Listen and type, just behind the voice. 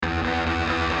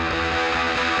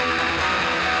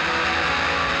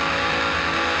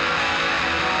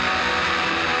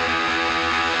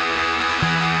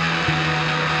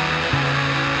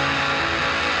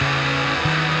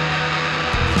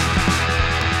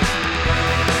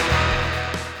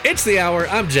It's the hour.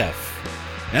 I'm Jeff.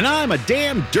 And I'm a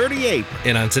damn dirty ape.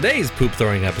 And on today's poop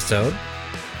throwing episode,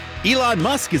 Elon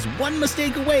Musk is one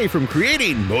mistake away from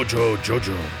creating Mojo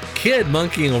Jojo. Kid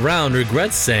monkeying around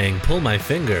regrets saying, pull my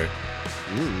finger.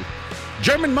 Ooh.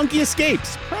 German monkey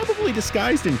escapes, probably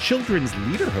disguised in children's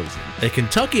lederhosen. A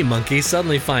Kentucky monkey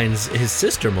suddenly finds his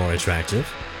sister more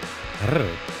attractive.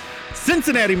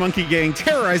 Cincinnati monkey gang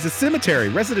terrorizes cemetery.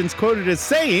 Residents quoted as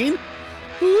saying,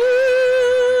 Ooh.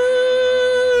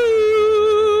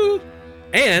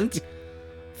 And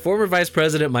former Vice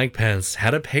President Mike Pence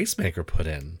had a pacemaker put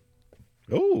in.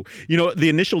 Oh, the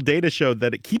initial data showed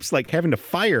that it keeps like having to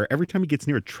fire every time he gets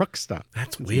near a truck stop.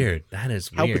 That's weird. That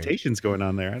is weird. Palpitations going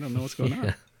on there. I don't know what's going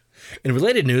on. In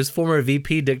related news, former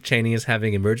VP Dick Cheney is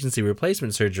having emergency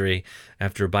replacement surgery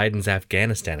after Biden's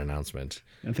Afghanistan announcement.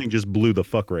 That thing just blew the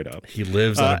fuck right up. He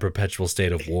lives in a perpetual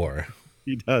state of war.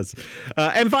 He does.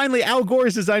 And finally, Al Gore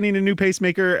is designing a new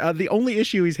pacemaker. The only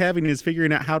issue he's having is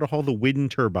figuring out how to haul the wind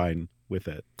turbine with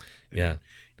it. Yeah.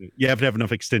 You have to have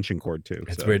enough extension cord, too.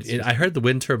 It's weird. I heard the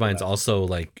wind turbines also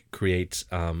create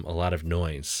a lot of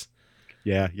noise.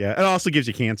 Yeah. It also gives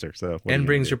you cancer. And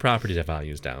brings your property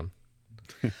values down.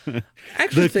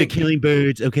 They're killing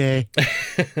birds, okay?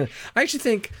 I actually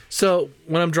think, so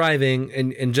when I'm driving,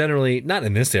 and generally, not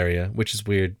in this area, which is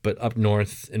weird, but up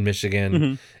north in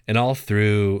Michigan, and all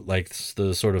through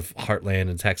the sort of heartland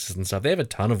in Texas and stuff, they have a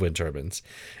ton of wind turbines.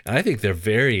 And I think they're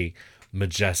very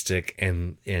majestic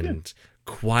and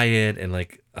quiet, and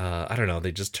I don't know,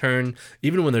 they just turn,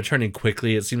 even when they're turning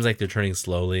quickly, it seems like they're turning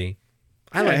slowly.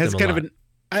 I like them a lot.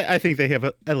 I think they have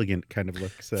an elegant kind of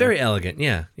look. So. Very elegant,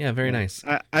 yeah, very nice.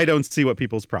 I don't see what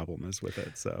people's problem is with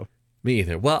it. So me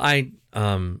either. Well, I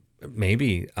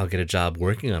maybe I'll get a job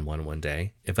working on one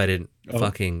day if I didn't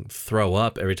fucking throw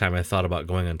up every time I thought about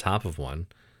going on top of one.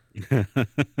 You're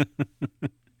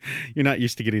not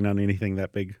used to getting on anything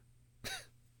that big.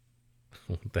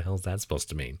 What the hell is that supposed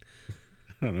to mean?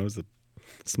 I don't know. It was a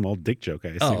small dick joke, I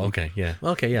assume. Oh, okay,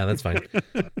 yeah, that's fine.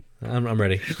 I'm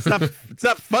ready. It's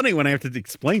not funny when I have to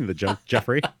explain the joke,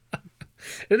 Jeffrey. I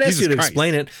didn't ask you to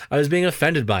explain it. I was being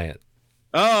offended by it.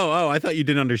 Oh, I thought you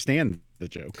didn't understand the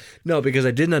joke. No, because I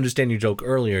didn't understand your joke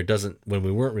earlier. When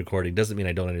we weren't recording, doesn't mean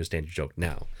I don't understand your joke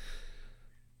now.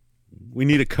 We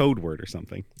need a code word or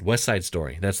something. West Side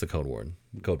Story. That's the code word.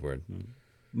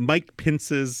 Mike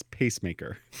Pence's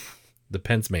pacemaker. The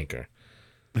Pence maker.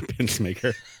 The Pence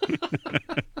maker.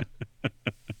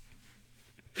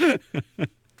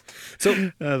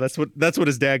 So that's what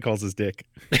his dad calls his dick.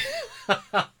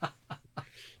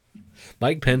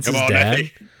 Mike Pence's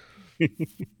dad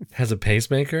has a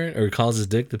pacemaker, or calls his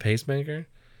dick the pacemaker?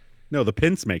 No, the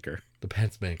Pence maker. The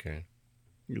Pence maker.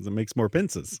 Because it makes more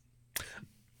pences.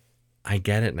 I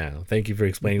get it now. Thank you for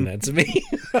explaining that to me.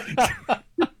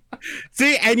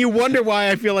 See, and you wonder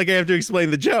why I feel like I have to explain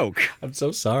the joke. I'm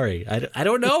so sorry. I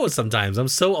don't know sometimes. I'm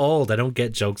so old. I don't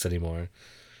get jokes anymore.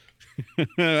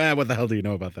 What the hell do you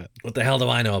know about that? What the hell do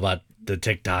I know about the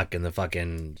TikTok and the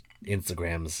fucking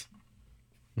Instagrams?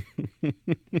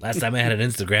 Last time I had an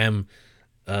Instagram,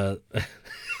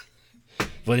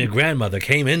 when your grandmother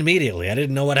came in immediately, I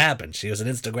didn't know what happened. She was an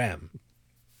Instagram.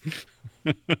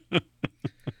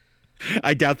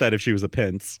 I doubt that if she was a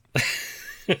Pence.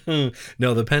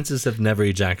 No, the Pences have never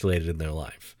ejaculated in their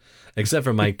life, except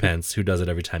for Mike Pence, who does it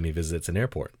every time he visits an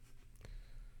airport.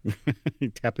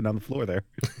 Tapping on the floor there.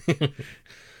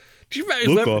 Do you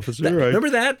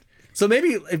remember that? So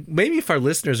maybe if our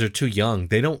listeners are too young,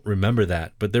 they don't remember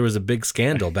that. But there was a big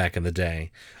scandal back in the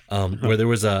day, where there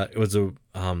was a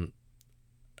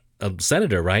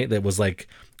senator, right, that was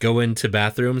go into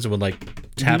bathrooms and would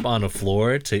tap on a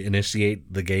floor to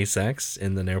initiate the gay sex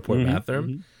in an airport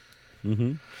bathroom.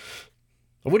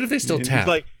 What if they still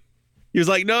tap? He was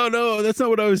like, no, that's not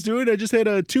what I was doing. I just had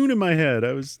a tune in my head.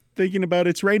 I was thinking about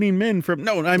It's Raining Men from...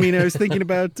 No, I was thinking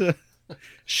about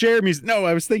Cher music. No,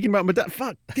 I was thinking about Madonna.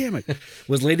 Fuck, damn it.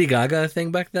 Was Lady Gaga a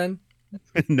thing back then?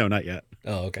 No, not yet.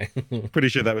 Oh, okay. Pretty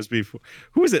sure that was before.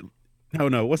 Who was it? No,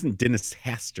 it wasn't Dennis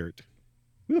Hastert.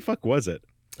 Who the fuck was it?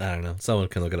 I don't know. Someone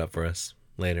can look it up for us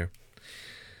later.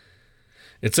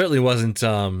 It certainly wasn't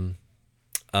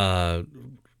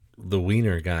the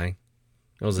Wiener guy.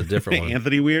 That was a different one.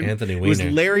 Anthony Weiner. It was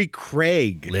Larry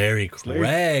Craig. Larry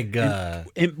Craig.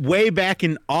 Way back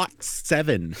in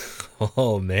 '07.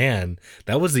 Oh, man.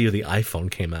 That was the year the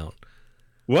iPhone came out.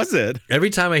 Was it?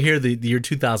 Every time I hear the year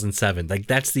 2007,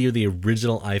 that's the year the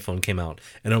original iPhone came out.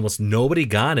 And almost nobody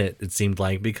got it, it seemed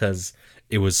like, because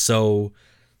it was so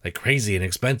crazy and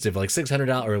expensive,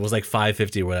 $600, or it was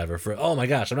 $550 or whatever for, oh my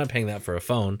gosh, I'm not paying that for a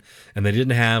phone. And they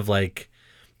didn't have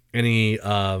any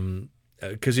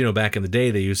because back in the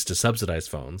day they used to subsidize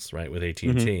phones, right, with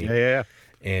AT&T. Yeah.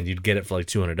 And you'd get it for like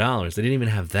 $200. They didn't even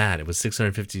have that. It was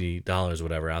 $650 or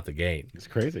whatever out the gate. It's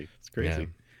crazy. Yeah.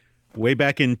 Way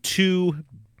back in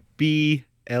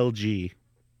 2BLG,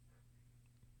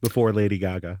 before Lady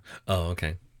Gaga. Oh,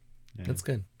 okay. Yeah. That's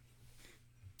good.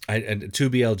 And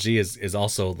 2BLG is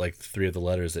also like 3 of the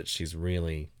letters that she's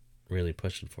really, really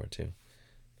pushing for too.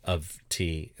 Of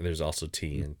T, and there's also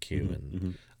T and Q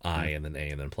and I and then A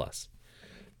and then plus.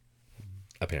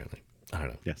 Apparently. I don't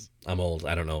know. Yes. I'm old.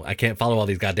 I don't know. I can't follow all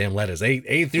these goddamn letters.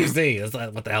 A through Z. That's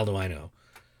like, what the hell do I know?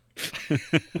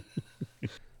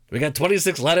 We got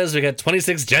 26 letters. We got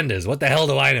 26 genders. What the hell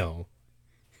do I know?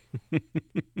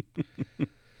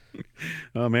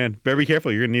 Oh, man. Better be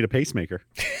careful. You're going to need a pacemaker.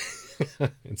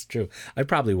 It's true. I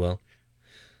probably will.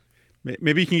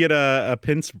 Maybe you can get a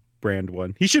Pence brand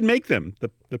one. He should make them, the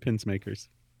Pence makers.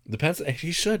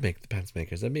 He should make the Pence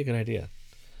makers. That'd be a good idea.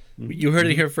 You heard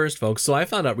it here first, folks. So I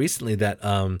found out recently that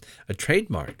a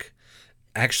trademark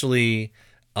actually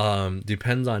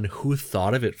depends on who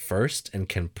thought of it first and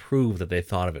can prove that they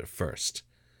thought of it first.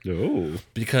 Oh,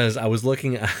 because I was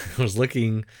thinking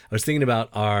about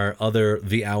our other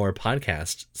The Hour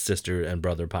podcast, sister and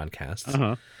brother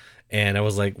podcasts, and I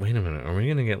was like, wait a minute, are we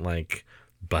gonna get like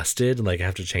busted, like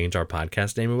have to change our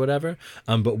podcast name or whatever?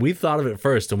 But we thought of it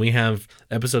first, and we have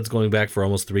episodes going back for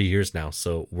almost 3 years now,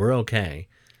 so we're okay.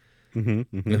 And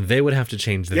they would have to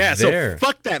change their. Yeah, so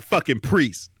fuck that fucking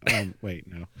priest. Wait,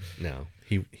 no,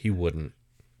 he wouldn't,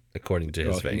 according to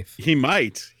his faith. He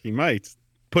might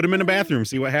put him in a bathroom,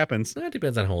 see what happens. That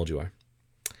depends on how old you are.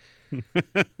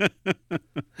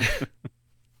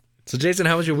 So Jason,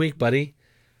 how was your week, buddy?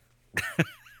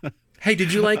 Hey,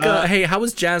 did you like? Hey, how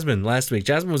was Jasmine last week?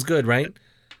 Jasmine was good, right?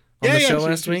 On the show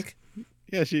last week.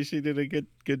 Yeah, she did a good.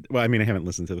 Well, I mean, I haven't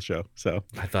listened to the show, so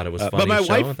I thought it was funny. But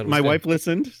my wife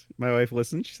listened. My wife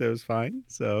listened. She said it was fine.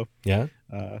 So yeah.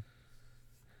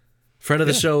 Friend of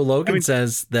the show, Logan,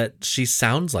 says that she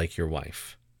sounds like your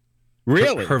wife.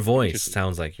 Really? Her voice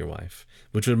sounds like your wife,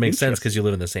 which would make sense because you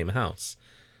live in the same house.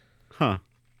 Huh?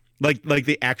 Like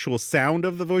the actual sound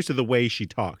of the voice, or the way she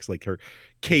talks, like her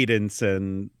cadence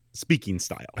and speaking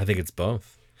style. I think it's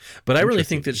both. But I really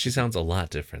think that she sounds a lot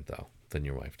different though than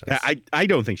your wife does. I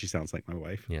don't think she sounds like my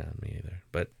wife. Yeah, me either.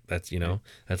 But that's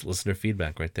that's listener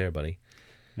feedback right there, buddy.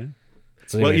 Yeah.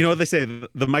 So anyway, well, you know what they say,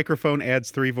 the microphone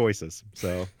adds 3 voices.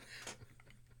 So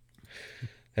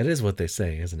that is what they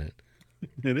say, isn't it?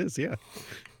 It is, yeah.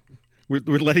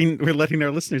 We're letting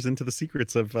our listeners into the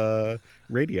secrets of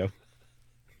radio.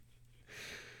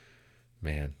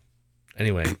 Man.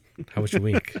 Anyway, how was your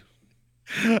week?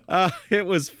 It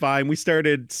was fine. We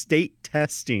started state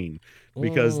testing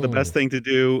because the best thing to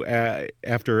do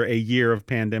after a year of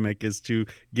pandemic is to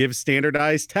give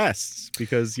standardized tests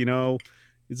because,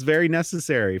 it's very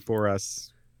necessary for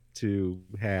us to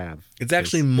have. It's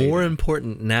actually more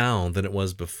important now than it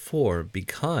was before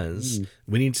because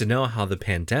we need to know how the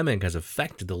pandemic has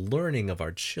affected the learning of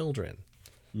our children.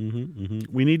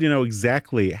 We need to know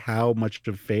exactly how much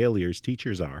of failures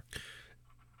teachers are.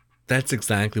 That's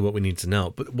exactly what we need to know.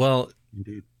 But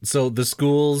Indeed. So the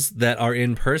schools that are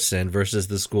in person versus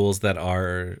the schools that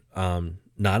are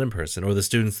not in person, or the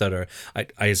students that are,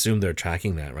 I assume they're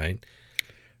tracking that, right?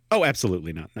 Oh,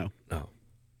 absolutely not. No. Oh,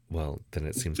 well, then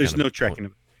it seems there's no tracking.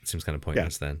 It seems kind of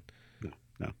pointless then.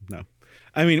 No.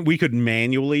 I mean, we could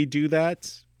manually do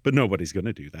that, but nobody's going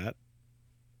to do that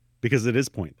because it is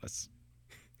pointless.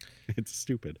 It's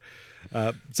stupid.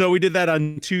 So we did that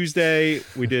on Tuesday.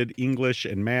 We did English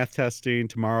and math testing.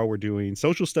 Tomorrow we're doing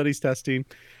social studies testing,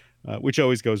 which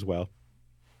always goes well.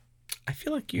 I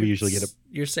feel like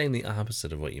you're saying the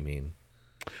opposite of what you mean.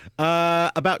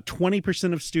 About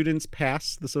 20% of students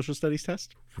pass the social studies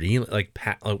test. Really?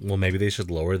 Well, maybe they should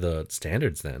lower the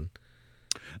standards then.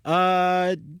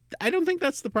 I don't think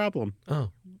that's the problem. Oh.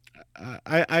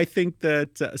 I think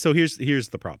that so here's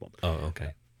the problem. Oh,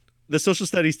 okay. The social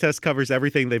studies test covers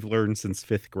everything they've learned since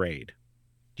 5th grade.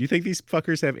 Do you think these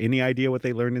fuckers have any idea what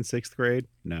they learned in 6th grade?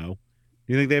 No.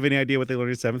 Do you think they have any idea what they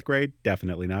learned in 7th grade?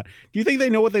 Definitely not. Do you think they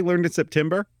know what they learned in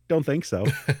September? Don't think so.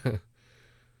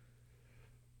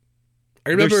 I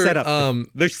remember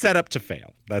they're set up to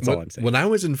fail. That's all I'm saying. When I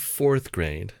was in 4th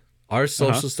grade, our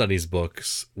social studies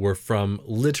books were from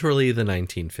literally the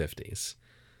 1950s.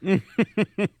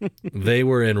 They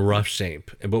were in rough shape,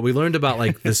 but we learned about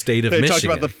like the state of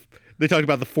Michigan. They talked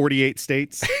about the 48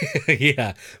 states.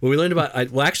 Yeah, well, we learned about.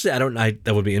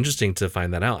 That would be interesting to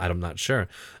find that out. I'm not sure,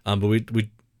 but it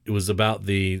was about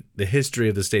the history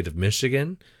of the state of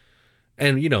Michigan,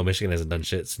 and Michigan hasn't done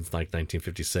shit since like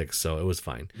 1956, so it was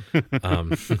fine.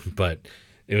 But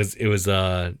it was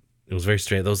It was very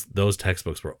strange. Those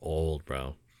textbooks were old,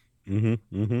 bro.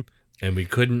 Mm-hmm. And we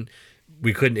couldn't They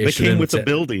issue came them with the to,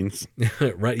 buildings.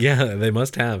 right. Yeah, they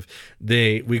must have.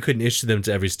 We couldn't issue them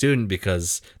to every student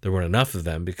because there weren't enough of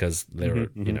them because they were,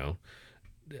 you know,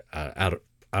 out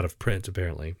of print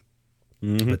apparently.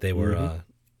 But they were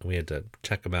we had to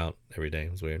check them out every day.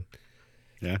 It was weird.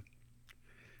 Yeah.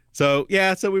 So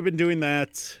we've been doing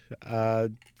that.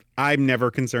 I'm never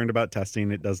concerned about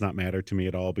testing. It does not matter to me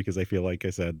at all because I feel like I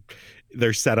said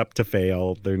they're set up to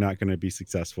fail. They're not going to be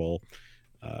successful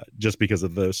just because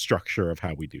of the structure of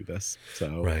how we do this.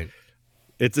 So right.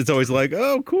 It's always like,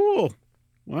 oh, cool.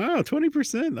 Wow,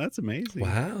 20%. That's amazing.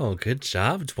 Wow, good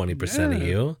job, 20% of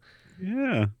you.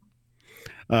 Yeah.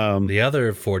 The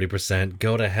other 40%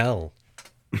 go to hell.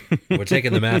 We're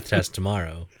taking the math test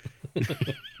tomorrow.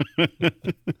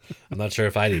 I'm not sure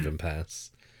if I'd even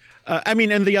pass. I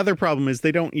mean, and the other problem is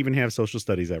they don't even have social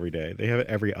studies every day. They have it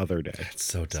every other day. It's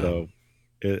so dumb.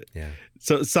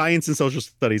 So science and social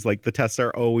studies, like the tests are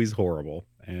always horrible.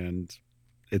 And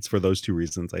it's for those two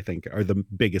reasons, I think, are the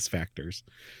biggest factors.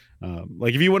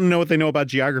 Like if you want to know what they know about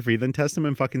geography, then test them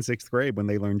in fucking 6th grade when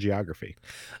they learn geography.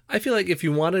 I feel like if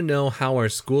you want to know how our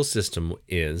school system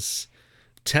is,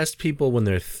 test people when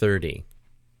they're 30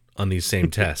 on these same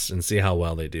tests and see how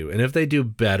well they do. And if they do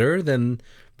better than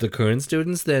the current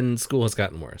students, then school has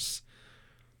gotten worse.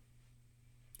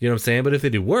 You know what I'm saying? But if they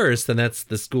do worse, then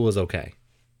the school is okay.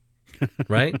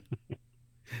 Right?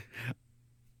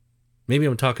 Maybe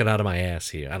I'm talking out of my ass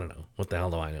here. I don't know. What the hell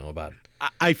do I know about it?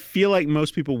 I feel like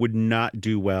most people would not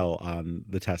do well on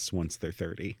the tests once they're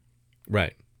 30.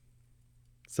 Right.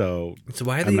 So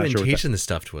why are they even teaching this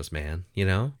stuff to us, man? You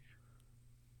know?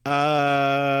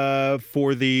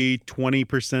 For the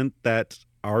 20% that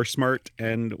are smart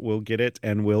and will get it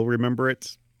and will remember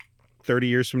it 30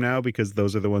 years from now, because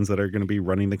those are the ones that are going to be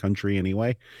running the country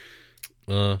anyway.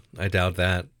 I doubt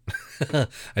that.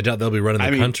 I doubt they'll be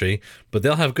running the country, but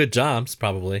they'll have good jobs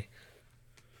probably.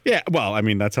 Yeah, well, I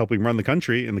mean, that's helping run the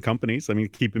country and the companies. I mean,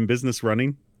 keeping business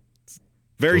running.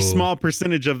 Very small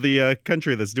percentage of the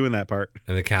country that's doing that part.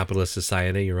 And the capitalist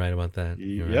society, you're right about that.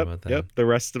 Yep. The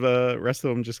rest of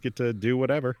them just get to do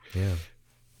whatever. Yeah.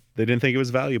 They didn't think it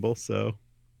was valuable, so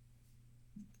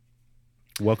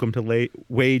welcome to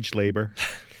wage labor.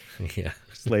 Yeah.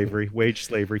 Wage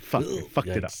slavery. Fucked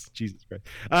it up. Jesus Christ.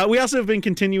 We also have been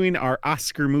continuing our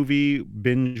Oscar movie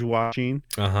binge watching.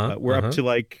 We're up to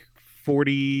like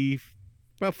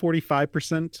about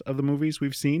 45% of the movies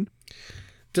we've seen.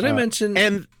 Did I mention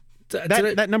and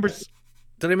that number's?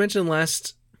 Did I mention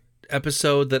last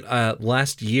episode that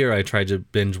last year I tried to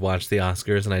binge watch the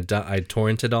Oscars and I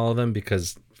torrented all of them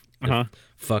because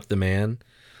fuck the man.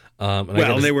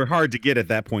 And they were hard to get at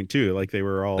that point too. Like they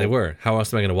were all. They were. How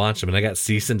else am I going to watch them? And I got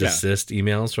cease and desist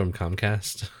emails from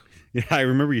Comcast. Yeah, I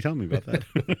remember you telling me about that.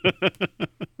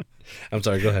 I'm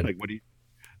sorry. Go ahead. Like, what do you?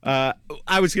 I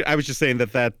was just saying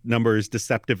that number is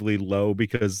deceptively low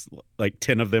because like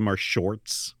 10 of them are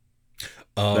shorts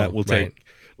that will take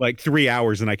like 3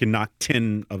 hours, and I can knock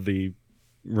 10 of the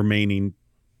remaining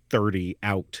 30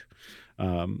 out.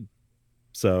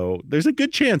 So there's a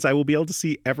good chance I will be able to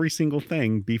see every single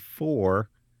thing before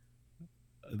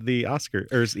the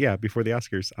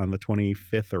Oscars on the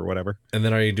 25th or whatever. And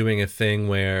then are you doing a thing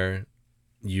where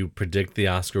you predict the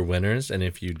Oscar winners, and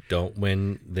if you don't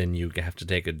win, then you have to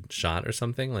take a shot or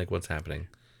something? Like, what's happening?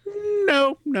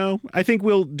 No. I think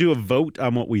we'll do a vote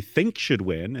on what we think should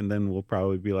win, and then we'll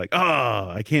probably be like, oh,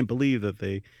 I can't believe that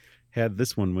they had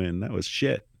this one win. That was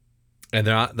shit. And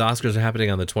the Oscars are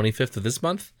happening on the 25th of this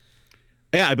month?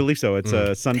 Yeah, I believe so. It's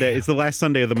a Sunday. Damn. It's the last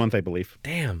Sunday of the month, I believe.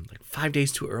 Damn, like 5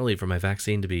 days too early for my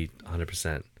vaccine to be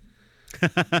 100%.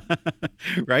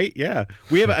 Right? Yeah.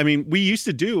 We used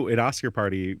to do an Oscar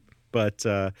party, but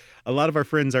a lot of our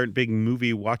friends aren't big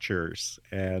movie watchers,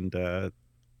 and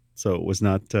so it was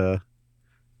not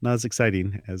as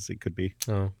exciting as it could be.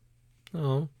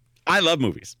 Oh. I love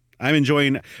movies. I'm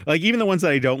enjoying, like, even the ones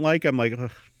that I don't like, I'm like, ugh,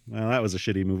 well, that was a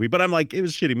shitty movie. But I'm like, it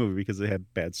was a shitty movie because it had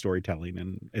bad storytelling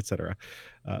and etc.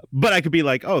 But I could be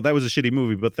like, oh, that was a shitty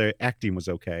movie, but the acting was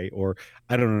okay. Or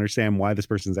I don't understand why this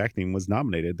person's acting was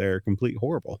nominated. They're complete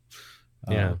horrible.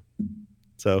 Yeah.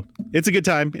 So it's a good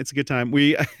time. It's a good time.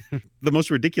 The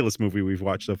most ridiculous movie we've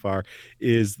watched so far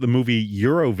is the movie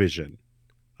Eurovision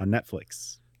on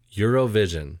Netflix.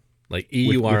 Eurovision, like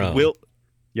EURO.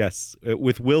 Yes,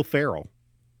 with Will Ferrell.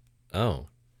 Oh.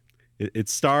 It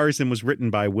stars and was written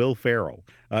by Will Ferrell.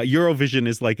 Eurovision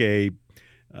is like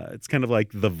it's kind of like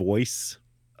The Voice,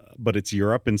 but it's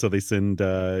Europe. And so they send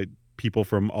people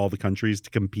from all the countries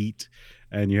to compete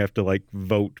and you have to like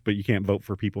vote, but you can't vote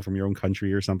for people from your own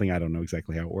country or something. I don't know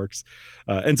exactly how it works.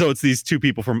 And so it's these two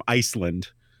people from Iceland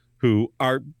who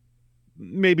are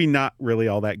maybe not really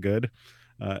all that good.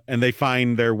 And they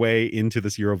find their way into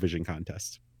this Eurovision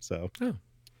contest. So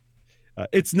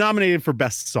it's nominated for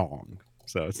best song.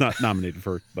 So it's not nominated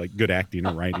for like good acting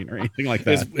or writing or anything like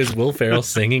that. Is Will Ferrell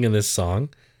singing in this song?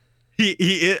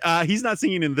 He's not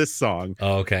singing in this song.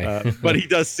 Oh, okay. But he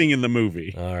does sing in the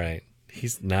movie. All right.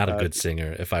 He's not a good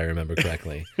singer, if I remember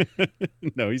correctly.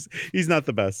 No, he's not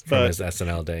the best. From but his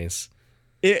SNL days.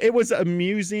 It was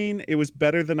amusing. It was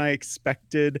better than I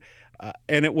expected,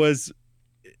 and it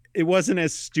wasn't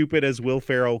as stupid as Will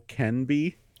Ferrell can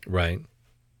be. Right.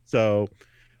 So,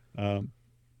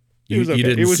 you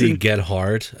didn't see Get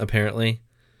Hard, apparently.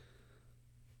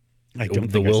 I don't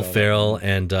think the Will I saw Ferrell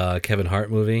and Kevin Hart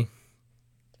movie.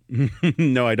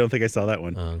 No, I don't think I saw that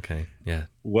one. Oh, okay, yeah.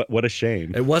 What a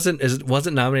shame. It wasn't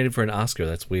nominated for an Oscar.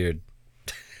 That's weird.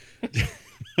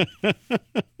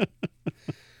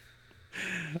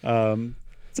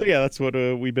 So yeah, that's what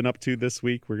we've been up to this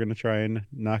week. We're gonna try and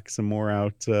knock some more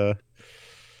out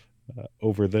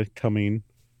over the coming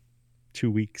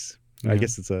 2 weeks. Yeah. I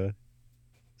guess is it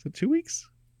 2 weeks?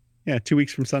 Yeah, 2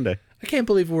 weeks from Sunday. I can't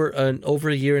believe we're over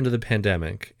a year into the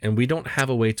pandemic and we don't have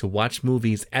a way to watch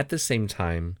movies at the same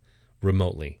time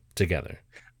remotely together.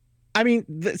 I mean,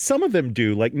 some of them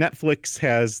do. Like Netflix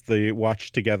has the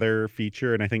Watch Together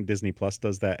feature, and I think Disney Plus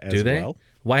does that as well.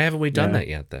 Why haven't we done that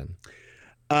yet then?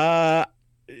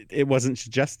 It wasn't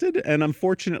suggested, and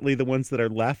unfortunately, the ones that are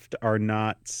left are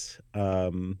not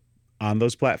on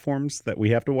those platforms that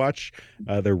we have to watch.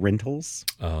 They're rentals.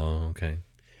 Oh, okay.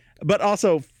 But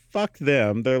also, fuck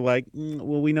them. They're like,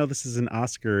 well, we know this is an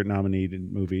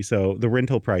Oscar-nominated movie, so the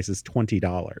rental price is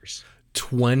 $20.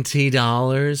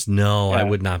 $20? No, yeah. I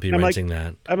would not be renting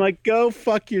that. I'm like, go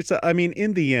fuck yourself. I mean,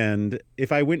 in the end,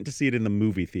 if I went to see it in the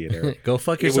movie theater, go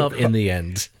fuck yourself in the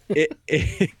end.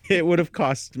 It would have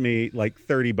cost me like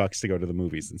 $30 to go to the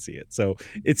movies and see it. So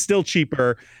it's still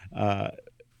cheaper.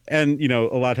 And you know,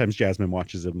 a lot of times Jasmine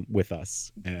watches them with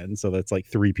us, and so that's like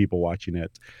 3 people watching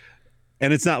it.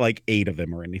 And it's not like 8 of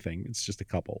them or anything. It's just a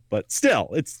couple. But still,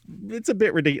 it's a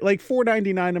bit ridiculous. Like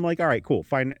 $4.99, I'm like, all right, cool,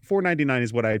 fine. $4.99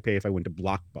 is what I'd pay if I went to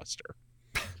Blockbuster.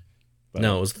 But,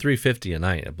 no, it was $3.50 a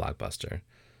night at Blockbuster.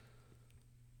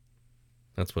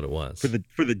 That's what it was. For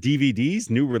the DVDs,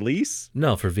 new release?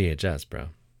 No, for VHS, bro.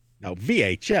 No,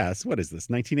 VHS? What is this,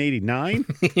 1989?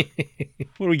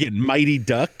 What are we getting, Mighty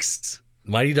Ducks?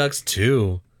 Mighty Ducks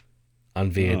 2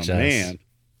 on VHS. Oh, man.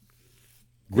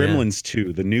 Gremlins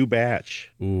 2, the new batch.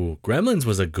 Ooh, Gremlins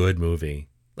was a good movie.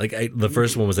 Like the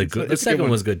first one was a good. The second one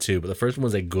was good too, but the first one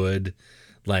was a good.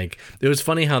 Like it was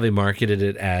funny how they marketed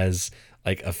it as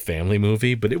like a family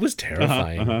movie, but it was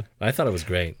terrifying. I thought it was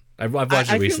great. I've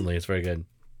watched it recently. It's very good.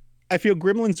 I feel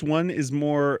Gremlins 1 is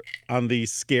more on the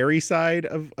scary side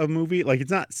of a movie. Like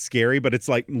it's not scary, but it's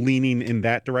like leaning in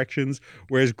that directions.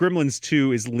 Whereas Gremlins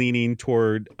 2 is leaning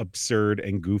toward absurd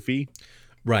and goofy.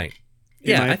 Right.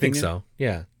 Yeah, I think so.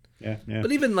 Yeah. Yeah.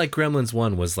 But even like Gremlins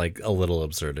 1 was like a little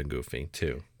absurd and goofy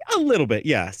too. A little bit,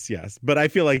 yes. But I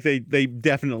feel like they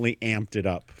definitely amped it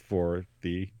up for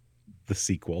the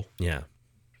sequel. Yeah.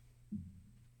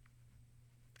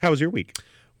 How was your week?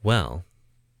 Well,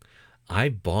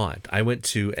 I went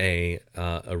to a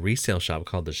resale shop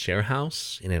called the Share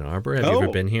House in Ann Arbor. Have you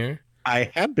ever been here?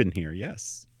 I have been here,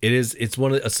 yes. It's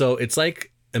one of so it's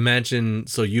like imagine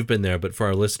so you've been there, but for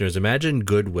our listeners, imagine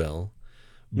Goodwill.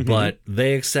 But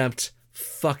they accept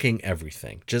fucking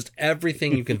everything. Just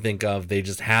everything you can think of. They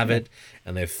just have it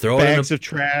and they throw it in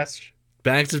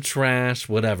bags of trash,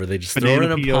 whatever. They just throw it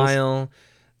in a pile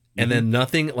and then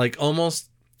nothing like almost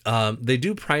they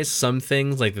do price some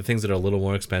things, like the things that are a little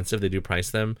more expensive, they do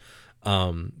price them.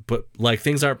 But like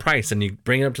things aren't priced and you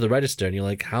bring it up to the register and you're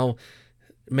like, how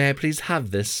may I please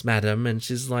have this, madam? And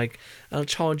she's like, I'll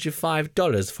charge you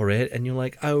 $5 for it. And you're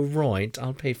like, oh, right,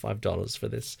 I'll pay $5 for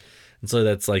this. And so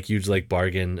that's like huge, like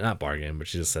not bargain, but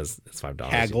she just says it's $5.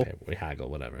 Haggle. We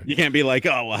haggle, whatever. You can't be like,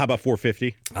 oh, well, how about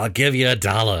 $4.50? I'll give you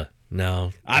 $1.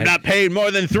 No, I'm not paying more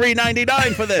than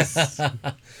 $3.99 for this.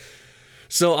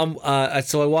 So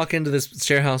I walk into this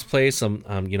share house place. I'm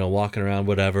walking around,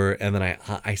 whatever, and then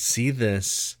I see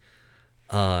this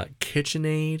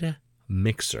KitchenAid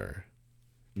mixer,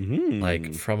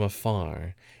 like from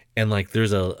afar. And like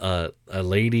there's a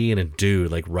lady and a dude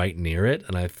like right near it,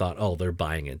 and I thought, oh, they're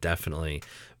buying it definitely,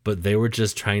 but they were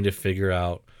just trying to figure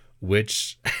out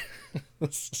which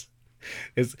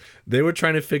they were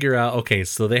trying to figure out. Okay,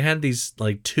 so they had these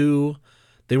like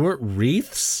they weren't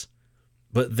wreaths,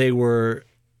 but they were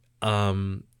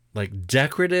like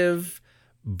decorative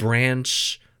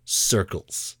branch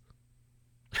circles.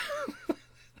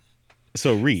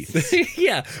 So wreath.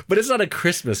 Yeah, but it's not a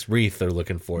Christmas wreath they're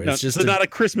looking for. It's just not a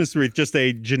Christmas wreath, just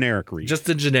a generic wreath. Just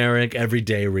a generic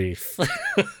everyday wreath.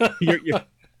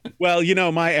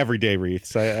 Well, my everyday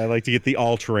wreaths. I like to get the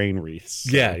all-terrain wreaths.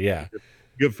 So Yeah.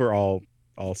 Good for all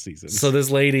seasons. So this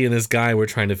lady and this guy were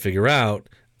trying to figure out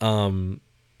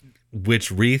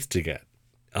which wreath to get.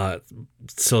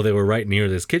 So they were right near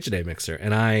this KitchenAid mixer,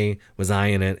 and I was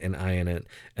eyeing it,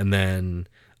 and then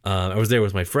I was there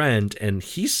with my friend, and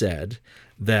he said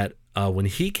that when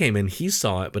he came in, he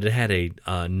saw it, but it had a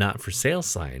not for sale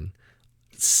sign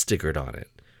stickered on it.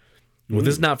 Well,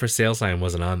 this not for sale sign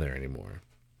wasn't on there anymore.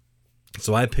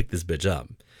 So I picked this bitch up,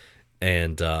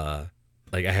 and I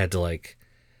had to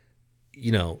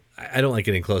I don't like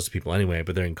getting close to people anyway,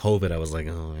 but during COVID, I was like,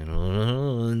 oh, I don't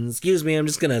know, excuse me, I'm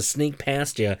just going to sneak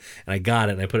past you. And I got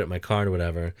it, and I put it in my cart or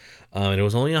whatever. And it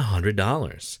was only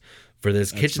 $100 for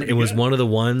this kitchen. It was one of the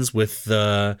ones with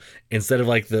instead of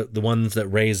like the ones that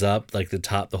raise up, like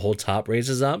the whole top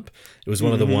raises up. It was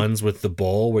one of the ones with the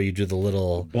bowl where you do the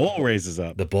little... bowl raises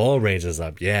up. The bowl raises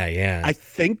up, yeah. I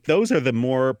think those are the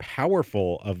more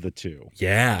powerful of the two.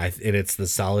 Yeah, and it's the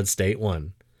solid state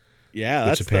one. Yeah,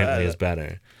 which apparently is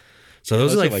better. So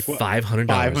those are like $500.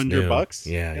 $500.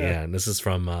 Yeah. And this is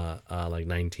from This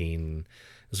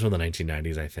is from the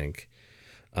 1990s, I think.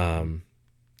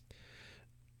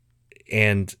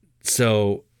 And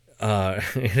so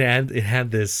it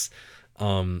had this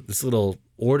this little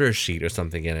order sheet or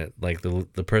something in it. Like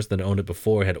the person that owned it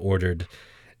before had ordered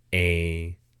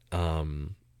a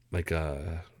like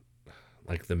the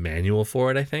manual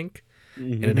for it, I think.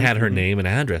 And it had her name and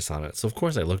address on it. So of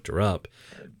course I looked her up.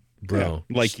 Bro.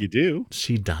 Yeah, like you do.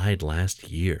 She died last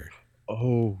year.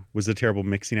 Oh, was it a terrible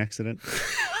mixing accident?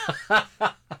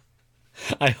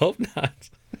 I hope not.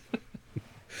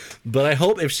 But I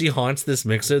hope if she haunts this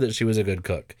mixer that she was a good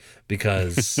cook,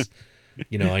 because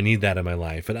I need that in my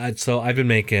life. And I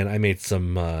made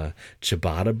some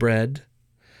ciabatta bread.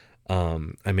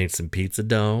 I made some pizza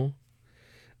dough.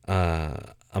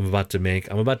 I'm about to make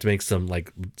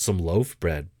some loaf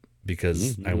bread,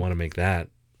 because I want to make that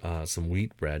some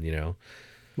wheat bread,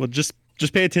 Well, just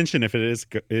pay attention if it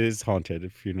is haunted.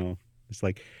 If it's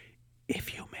like,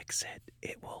 if you mix it,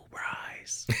 it will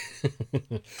rise.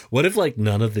 What if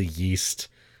none of the yeast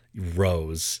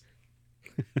rose?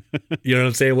 You know what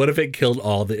I'm saying? What if it killed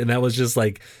and that was just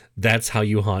that's how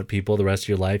you haunt people the rest of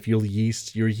your life? Your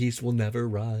yeast will never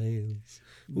rise.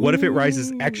 What if it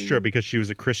rises extra because she was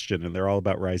a Christian and they're all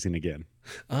about rising again?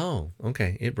 Oh,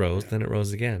 okay. It rose, then it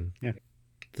rose again. Yeah.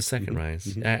 The second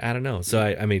rise. I don't know. So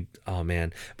I mean, oh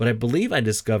man. But I believe I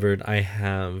discovered I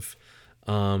have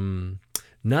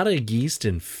not a yeast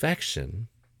infection,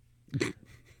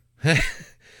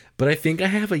 but I think I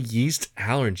have a yeast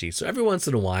allergy. So every once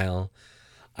in a while,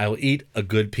 I will eat a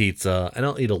good pizza, and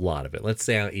I'll eat a lot of it. Let's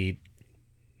say I'll eat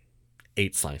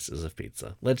 8 slices of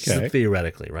pizza. Let's just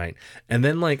theoretically, right? And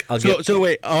then I'll get... So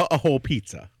wait, a whole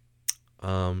pizza.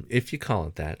 If you call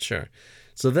it that, sure.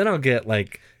 So then I'll get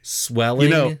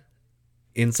swelling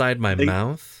inside my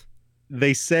mouth.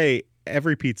 They say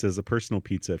every pizza is a personal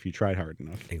pizza if you tried hard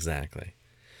enough. Exactly.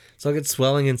 So I'll get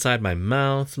swelling inside my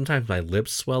mouth. Sometimes my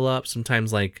lips swell up.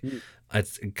 Sometimes it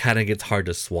kind of gets hard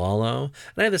to swallow.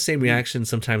 And I have the same reaction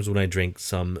sometimes when I drink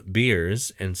some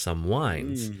beers and some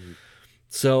wines.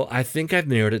 So I think I've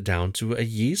narrowed it down to a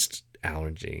yeast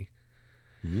allergy.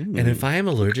 And if I am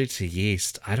allergic to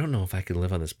yeast, I don't know if I can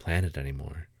live on this planet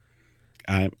anymore.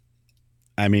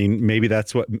 I mean, maybe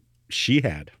that's what she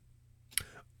had.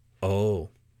 Oh,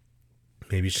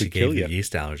 maybe she gave the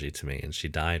yeast allergy to me and she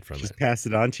died from it. Just pass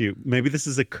it on to you. Maybe this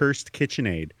is a cursed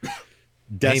KitchenAid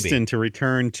destined to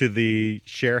return to the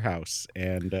share house,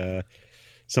 and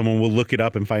someone will look it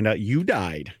up and find out you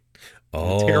died.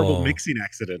 Oh, terrible mixing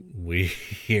accident.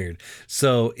 Weird.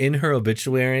 So in her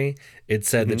obituary, it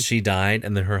said that she died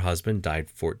and then her husband died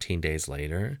 14 days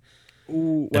later.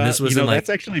 Ooh, and this was that's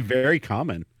actually very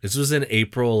common. This was in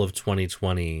April of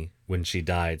 2020 when she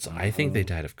died. So I think they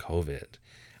died of COVID.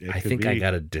 I think I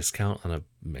got a discount on a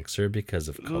mixer because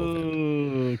of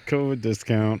COVID. Oh, COVID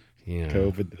discount. Yeah.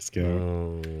 COVID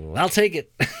discount. Oh, I'll take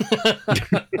it.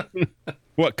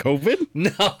 What, COVID?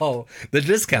 No, the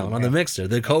discount on the mixer,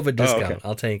 the COVID discount. Okay.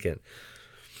 I'll take it.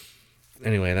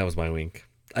 Anyway, that was my week.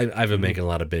 I've been making a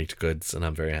lot of baked goods, and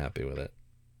I'm very happy with it.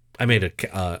 I made a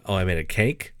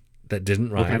cake that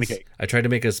didn't rise. What kind of cake? I tried to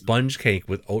make a sponge cake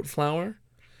with oat flour,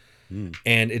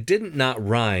 and it didn't not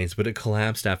rise, but it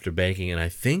collapsed after baking, and I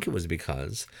think it was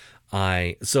because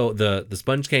the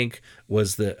sponge cake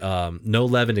was the no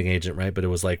leavening agent, right? But it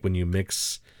was like when you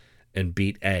mix and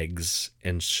beat eggs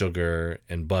and sugar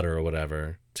and butter or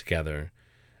whatever, together,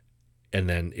 and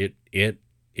then it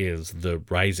is the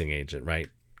rising agent, right?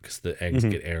 Because the eggs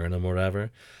get air in them or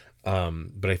whatever.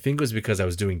 But I think it was because I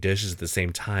was doing dishes at the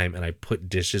same time, and I put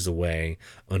dishes away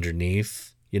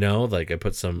underneath, like I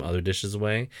put some other dishes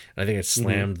away, and I think I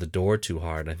slammed the door too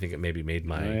hard. I think it maybe made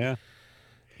my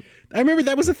I remember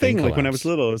that was a thing, like when I was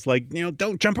collapse. little. It was like,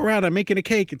 don't jump around. I'm making a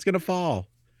cake. It's going to fall.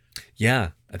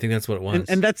 Yeah, I think that's what it was.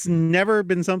 And that's never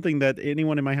been something that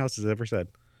anyone in my house has ever said.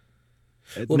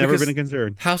 It's never because been a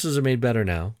concern. Houses are made better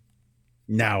now.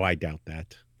 No, I doubt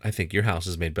that. I think your house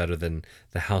is made better than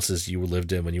the houses you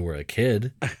lived in when you were a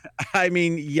kid. I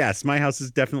mean, yes, my house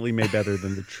is definitely made better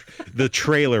than the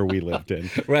trailer we lived in.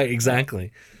 Right,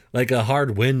 exactly. Like a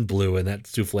hard wind blew and that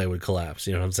souffle would collapse.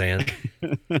 You know what I'm saying?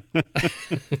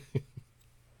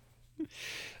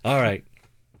 All right.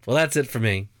 Well, that's it for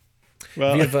me.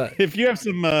 Well, if you have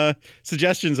some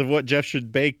suggestions of what Jeff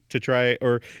should bake to try,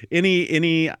 or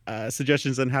any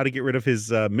suggestions on how to get rid of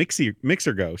his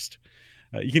mixer ghost,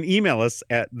 you can email us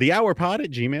at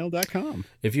thehourpod@gmail.com.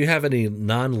 If you have any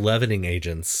non-leavening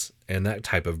agents and that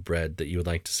type of bread that you would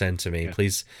like to send to me,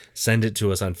 please send it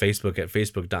to us on Facebook at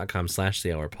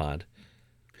facebook.com/thehourpod.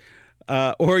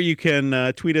 Or you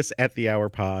can tweet us at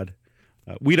thehourpod.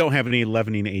 We don't have any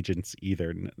leavening agents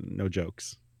either. No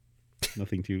jokes.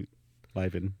 Nothing to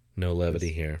liven. No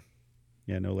levity here.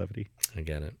 Yeah, no levity. I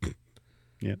get it.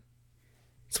 Yeah.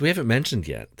 So we haven't mentioned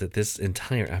yet that this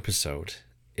entire episode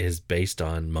is based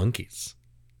on monkeys.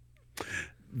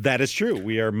 That is true.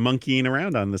 We are monkeying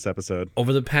around on this episode.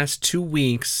 Over the past 2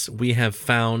 weeks, we have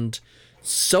found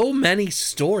so many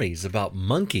stories about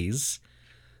monkeys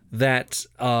that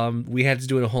we had to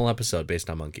do a whole episode based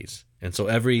on monkeys. And so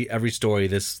every story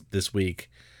this week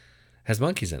has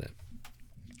monkeys in it.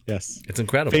 Yes. It's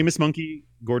incredible. Famous monkey,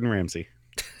 Gordon Ramsay.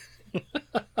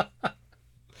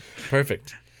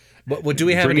 Perfect. But do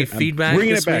we have any feedback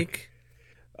this week?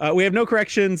 We have no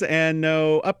corrections and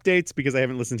no updates because I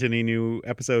haven't listened to any new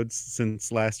episodes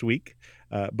since last week.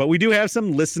 But we do have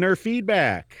some listener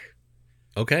feedback.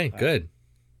 Okay, good.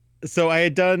 So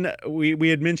we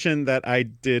had mentioned that I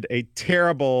did a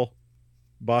terrible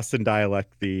Boston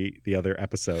dialect the other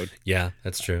episode. Yeah,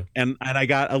 that's true. And I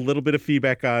got a little bit of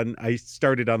feedback on, I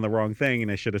started on the wrong thing, and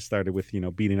I should have started with,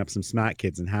 beating up some snot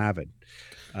kids in Harvard.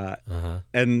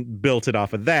 And built it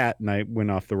off of that, and I went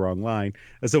off the wrong line.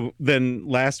 So then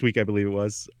last week, I believe it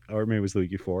was, or maybe it was the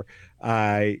week before,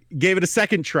 I gave it a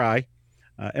second try,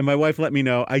 and my wife let me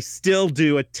know I still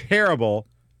do a terrible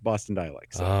Boston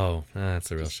dialect. So that's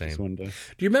a real shame. Do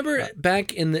you remember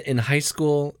back in high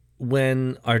school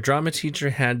when our drama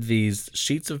teacher had these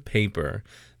sheets of paper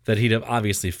that he'd have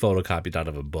obviously photocopied out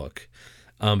of a book?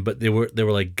 But they were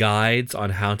like guides on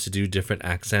how to do different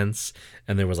accents,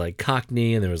 and there was like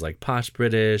Cockney, and there was like posh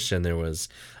British, and there was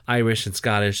Irish and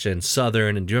Scottish and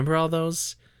Southern. And do you remember all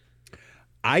those?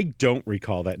 I don't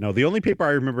recall that. No, the only paper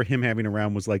I remember him having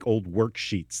around was like old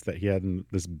worksheets that he had in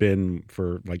this bin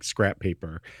for like scrap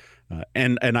paper.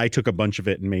 And I took a bunch of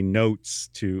it and made notes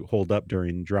to hold up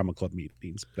during drama club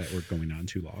meetings that were going on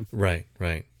too long. Right.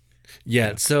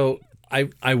 Yeah. So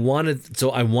I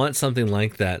want something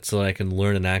like that so that I can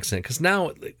learn an accent, because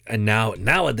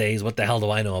nowadays, what the hell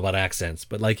do I know about accents?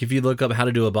 But like if you look up how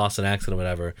to do a Boston accent or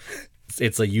whatever,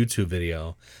 it's a YouTube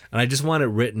video, and I just want it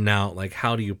written out, like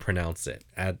how do you pronounce it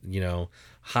at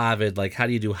Harvard, like how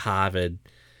do you do Harvard,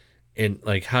 and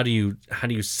like how do you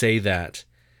say that,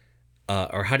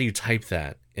 or how do you type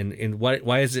that, and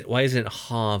why is it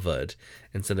Harvard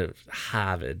instead of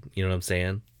Harvard? You know what I'm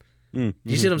saying?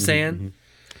 You see what I'm saying?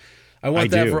 I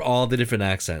want that for all the different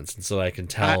accents, and so I can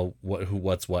tell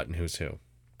what's what and who's who.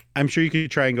 I'm sure you could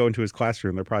try and go into his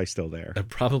classroom. They're probably still there. They're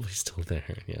probably still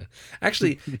there, yeah.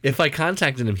 Actually, if I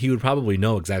contacted him, he would probably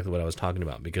know exactly what I was talking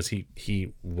about, because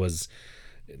he was,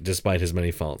 despite his many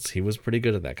faults, he was pretty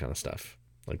good at that kind of stuff,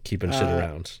 like keeping shit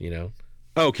around,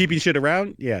 Oh, keeping shit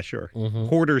around? Yeah, sure.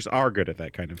 Hoarders are good at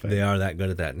that kind of thing. They are that good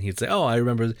at that. And he'd say, oh, I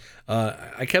remember,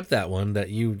 I kept that one that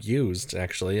you used,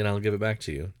 actually, and I'll give it back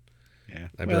to you. Yeah.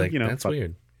 I'd be like, that's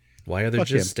weird. Why are there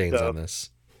jizz stains on this?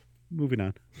 Moving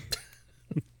on.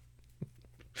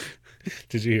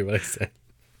 Did you hear what I said?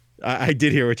 I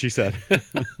did hear what you said.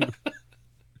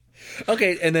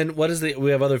 Okay, and then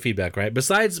we have other feedback, right?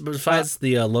 Besides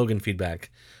the Logan feedback,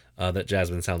 that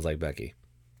Jasmine sounds like Becky.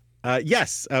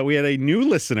 Yes, we had a new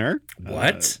listener.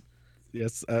 What?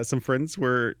 Yes, some friends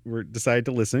were decided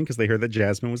to listen because they heard that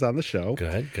Jasmine was on the show.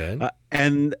 Good.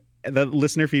 And the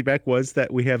listener feedback was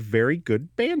that we have very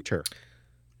good banter,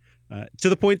 to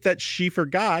the point that she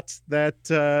forgot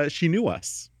that she knew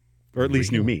us, or at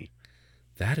least knew me.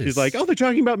 That is. She's like, oh, they're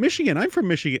talking about Michigan. I'm from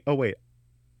Michigan. Oh wait,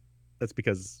 that's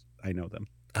because I know them.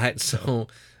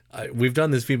 We've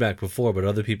done this feedback before, but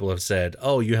other people have said,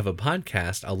 "Oh, you have a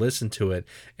podcast. I'll listen to it,"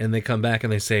 and they come back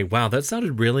and they say, "Wow, that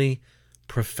sounded really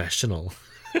professional."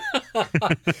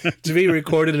 To be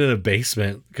recorded in a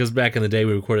basement, because back in the day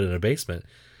we recorded in a basement,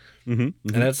 and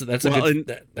that's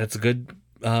a good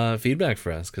feedback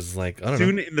for us, because like, I don't know.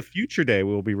 Soon in the future day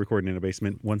we'll be recording in a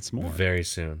basement once more. Very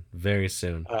soon.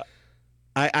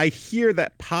 I hear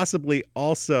that possibly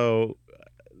also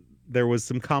there was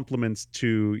some compliments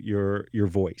to your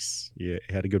voice. You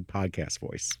had a good podcast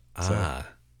voice. So,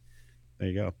 there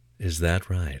you go. Is that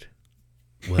right?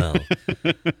 Well,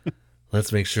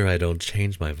 let's make sure I don't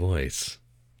change my voice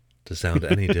to sound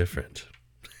any different.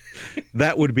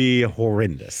 That would be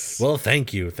horrendous. Well,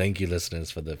 thank you,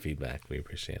 listeners, for the feedback. We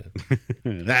appreciate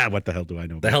it. What the hell do I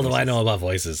know? The hell do I know about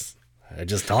voices? I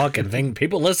just talk and think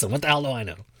people listen. What the hell do I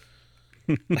know?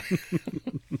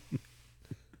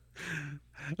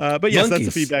 But yes, that's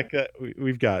the feedback that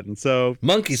we've gotten. So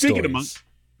monkey stories.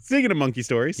 Speaking of monkey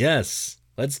stories, yes,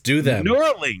 let's do them.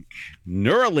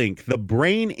 Neuralink, the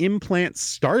brain implant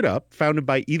startup founded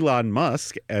by Elon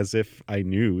Musk, as if I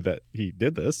knew that he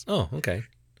did this. Oh, okay.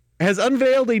 Has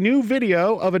unveiled a new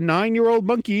video of a 9-year-old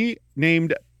monkey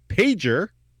named Pager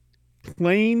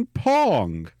playing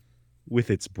Pong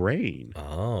with its brain.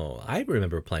 Oh, I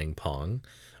remember playing Pong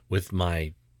with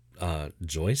my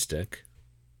joystick.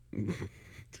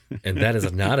 And that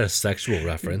is not a sexual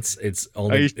reference. It's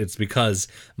because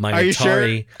my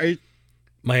Atari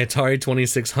my Atari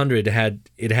 2600 had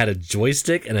a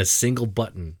joystick and a single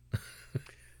button.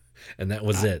 And that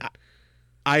was it.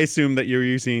 I assume that you're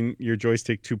using your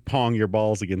joystick to pong your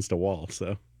balls against a wall,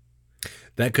 so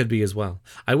that could be as well.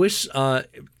 I wish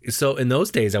so in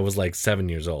those days I was like 7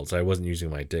 years old, so I wasn't using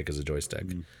my dick as a joystick.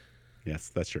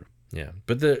 Yes, that's true. Yeah.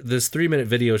 But this 3-minute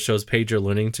video shows Pager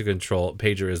learning to control.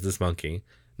 Pager is this monkey,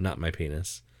 not my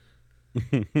penis.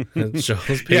 It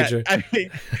shows Pager.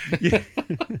 Yeah,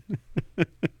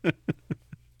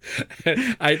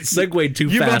 I segued too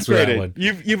fast with that one.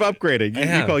 You've upgraded.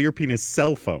 You call your penis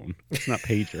cell phone. It's not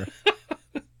pager.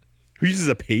 Who uses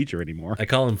a pager anymore? I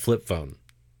call him flip phone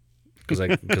because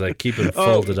I keep him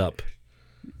folded up.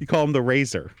 You call him the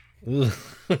razor.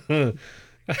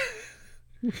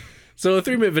 So a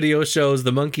 3-minute video shows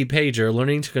the monkey Pager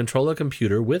learning to control a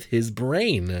computer with his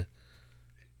brain.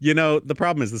 You know, the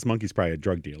problem is this monkey's probably a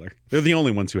drug dealer. They're the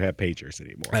only ones who have pagers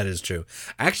anymore. That is true.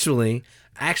 Actually,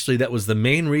 that was the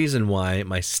main reason why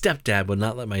my stepdad would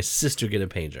not let my sister get a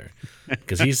pager.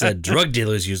 Because he said drug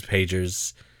dealers use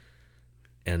pagers,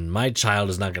 and my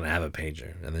child is not going to have a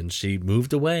pager. And then she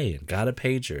moved away and got a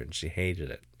pager, and she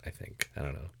hated it, I think. I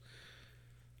don't know.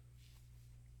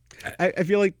 I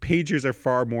feel like pagers are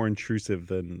far more intrusive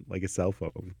than like a cell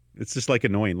phone. It's just like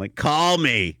annoying. Like, call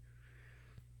me.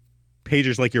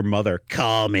 Pager's like your mother.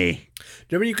 Call me.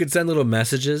 Remember you could send little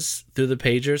messages through the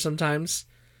pager sometimes?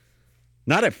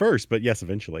 Not at first, but yes,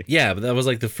 eventually. Yeah, but that was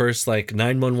like the first like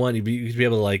 911. You'd be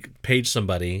able to like page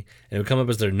somebody and it would come up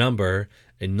as their number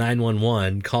and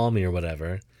 911, call me or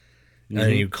whatever. And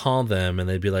then you call them and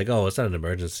they'd be like, oh, it's not an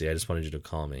emergency. I just wanted you to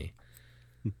call me.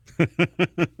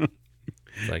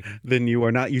 Like, then you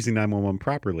are not using 911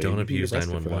 properly. Don't abuse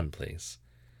 911, please.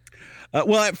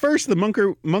 Well, at first the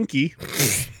monkey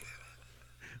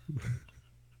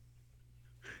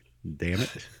damn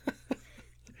it.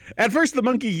 At first the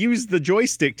monkey used the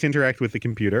joystick to interact with the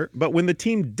computer, but when the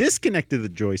team disconnected the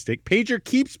joystick, Pager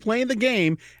keeps playing the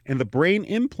game and the brain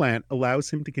implant allows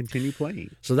him to continue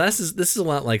playing. So this is a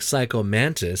lot like Psycho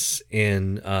Mantis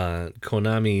in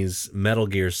Konami's Metal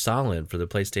Gear Solid for the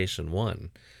PlayStation 1.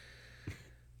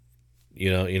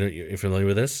 You're familiar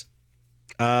with this?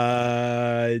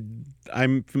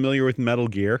 I'm familiar with Metal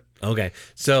Gear. Okay,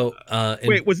 so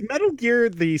wait, was Metal Gear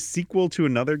the sequel to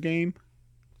another game?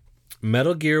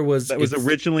 Metal Gear was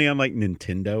originally on like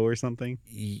Nintendo or something.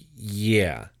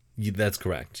 Yeah, that's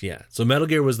correct. Yeah, so Metal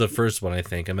Gear was the first one, I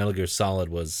think, and Metal Gear Solid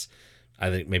was, I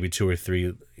think, maybe 2 or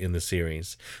 3 in the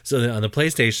series. So on the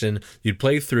PlayStation, you'd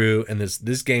play through, and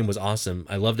this game was awesome.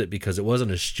 I loved it because it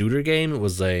wasn't a shooter game; it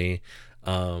was like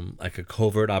a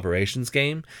covert operations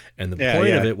game, and the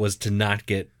point of it was to not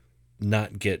get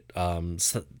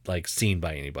like seen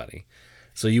by anybody.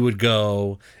 So you would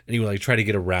go and you would like try to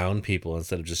get around people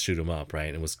instead of just shoot them up, right?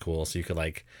 And it was cool. So you could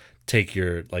like take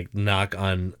your like knock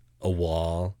on a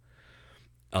wall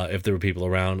if there were people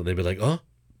around, and they'd be like, "Oh,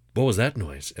 what was that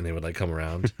noise?" And they would like come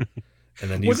around. And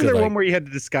then wasn't there one where you had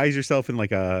to disguise yourself in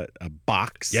like a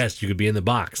box? Yes, you could be in the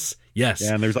box. Yes.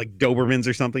 Yeah, and there's like Dobermans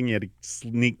or something. You had to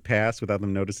sneak past without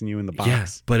them noticing you in the box. Yeah,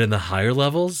 but in the higher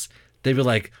levels, they'd be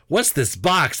like, "What's this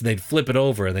box?" And they'd flip it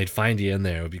over and they'd find you in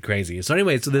there. It would be crazy. So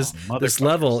anyway, so this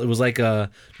level, it was like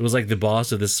the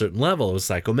boss of this certain level. It was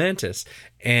Psycho Mantis,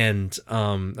 and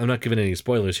I'm not giving any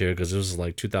spoilers here because this was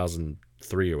like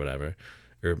 2003 or whatever,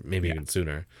 or maybe even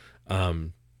sooner.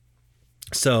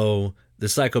 So the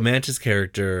Psycho Mantis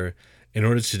character, in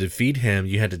order to defeat him,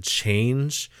 you had to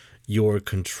change your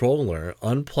controller,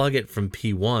 unplug it from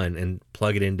P1 and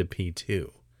plug it into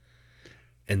P2.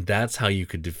 And that's how you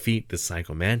could defeat the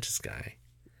Psycho Mantis guy.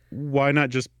 Why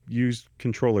not just use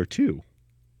controller 2?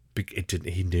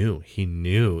 He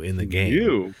knew in the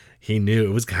game. He knew.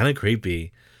 It was kind of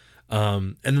creepy.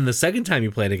 And then the second time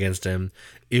you played against him,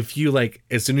 if you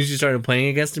as soon as you started playing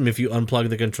against him, if you unplug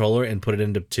the controller and put it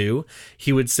into 2,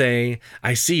 he would say,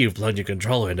 "I see you've plugged your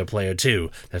controller into player 2.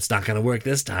 That's not going to work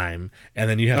this time." And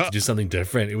then you have to do something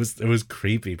different. It was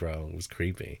creepy, bro. It was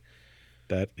creepy.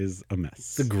 That is a mess.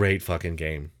 It's a great fucking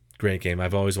game. Great game.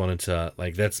 I've always wanted to,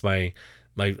 that's I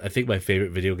think my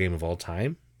favorite video game of all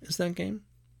time is that game.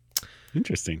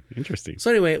 Interesting.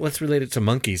 So anyway, let's relate it to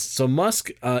monkeys. So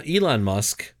Elon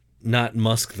Musk, not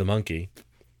Musk the monkey.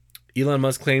 Elon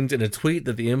Musk claimed in a tweet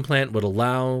that the implant would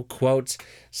allow, quote,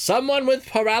 "someone with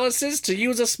paralysis to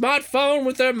use a smartphone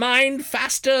with their mind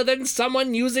faster than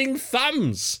someone using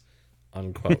thumbs,"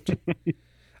 unquote.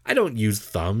 I don't use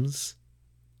thumbs.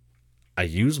 I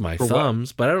use my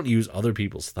thumbs, but I don't use other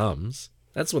people's thumbs.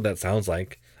 That's what that sounds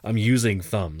like. I'm using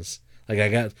thumbs. I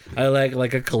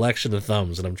like a collection of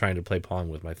thumbs, and I'm trying to play Pong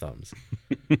with my thumbs.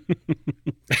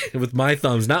 With my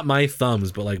thumbs, not my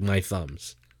thumbs, but like my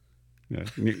thumbs. Yeah,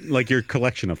 like your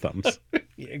collection of thumbs.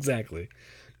 Yeah, exactly.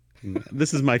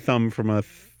 This is my thumb from a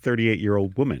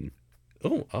 38-year-old woman.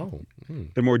 Oh.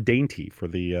 They're more dainty for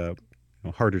the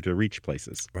harder to reach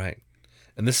places. Right.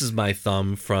 And this is my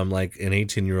thumb from like an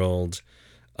 18-year-old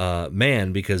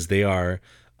man, because they are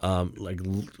a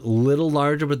little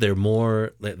larger, but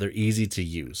they're easy to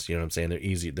use. You know what I'm saying? They're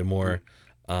easy. They're more,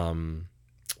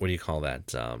 what do you call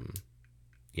that?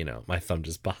 My thumb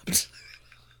just popped.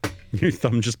 Your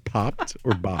thumb just popped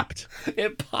or bopped?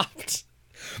 It popped.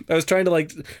 I was trying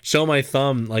to show my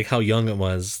thumb how young it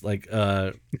was,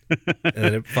 and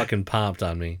then it fucking popped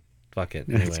on me. Fuck it.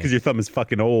 Anyway. It's because your thumb is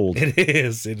fucking old. It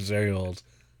is. It's very old.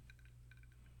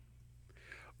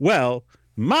 Well,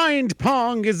 Mind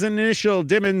Pong is an initial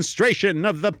demonstration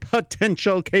of the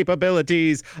potential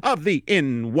capabilities of the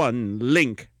in-one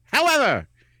link. However,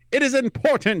 it is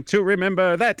important to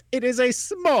remember that it is a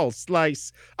small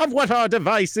slice of what our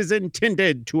device is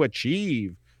intended to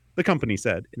achieve, the company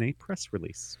said in a press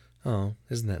release. Oh,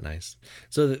 isn't that nice?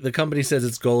 So the company says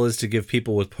its goal is to give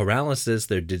people with paralysis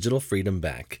their digital freedom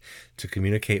back, to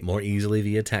communicate more easily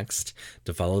via text,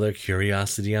 to follow their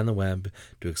curiosity on the web,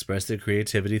 to express their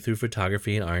creativity through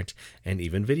photography and art, and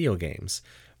even video games.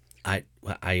 I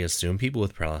assume people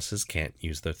with paralysis can't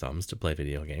use their thumbs to play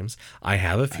video games. I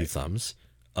have a few thumbs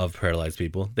of paralyzed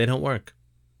people. They don't work.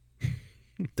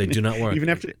 They do not work.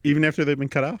 Even after they've been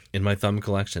cut off? In my thumb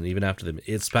collection,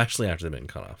 especially after they've been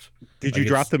cut off. Did you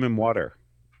drop them in water?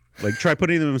 Try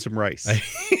putting them in some rice. I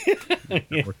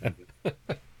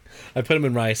put them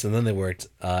in rice, and then they worked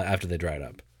after they dried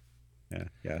up.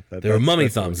 Yeah. They were mummy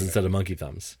thumbs instead of monkey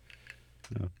thumbs.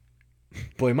 No.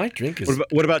 Boy, my drink is...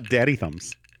 What about daddy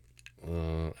thumbs?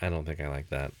 I don't think I like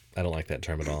that. I don't like that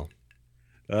term at all.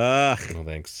 No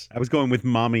thanks. I was going with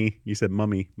mommy. You said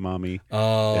mommy.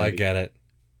 Oh, daddy. I get it.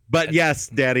 But yes,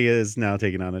 daddy is now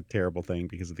taking on a terrible thing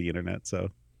because of the internet.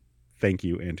 So thank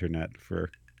you, internet,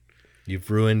 for... You've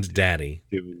ruined daddy.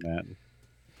 Doing that.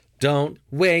 Don't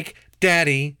wake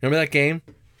daddy. Remember that game?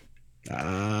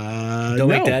 Don't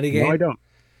wake daddy game? No, I don't.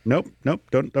 Nope.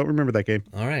 Don't remember that game.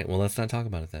 All right. Well, let's not talk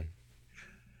about it then.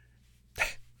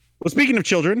 Well, speaking of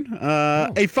children,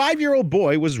 a 5-year-old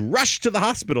boy was rushed to the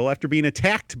hospital after being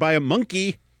attacked by a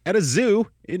monkey at a zoo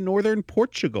in northern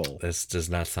Portugal. This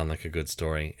does not sound like a good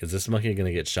story. Is this monkey going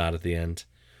to get shot at the end?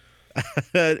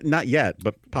 Not yet,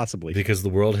 but possibly. Because the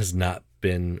world has not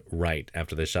been right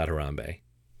after they shot Harambe.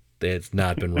 It's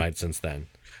not been right since then.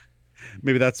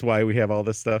 Maybe that's why we have all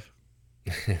this stuff.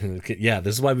 Yeah,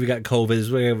 this is why we got COVID. This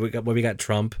is why we got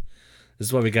Trump. This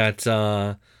is why we got,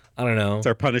 I don't know. It's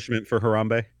our punishment for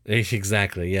Harambe.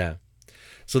 Exactly, yeah.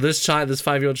 So this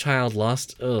 5-year-old child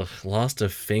lost a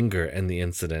finger in the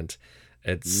incident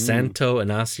at Santo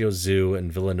Inácio Zoo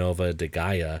in Villanova de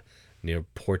Gaia near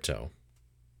Porto.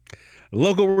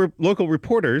 Local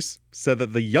reporters said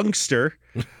that the youngster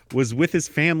was with his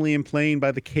family and playing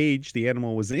by the cage the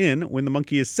animal was in when the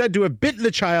monkey is said to have bitten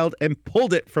the child and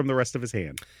pulled it from the rest of his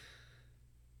hand.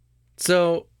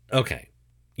 So, okay,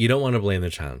 you don't want to blame the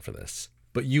child for this,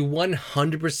 But you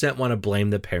 100% want to blame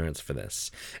the parents for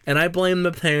this. And I blame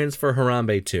the parents for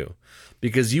Harambe too.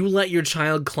 Because you let your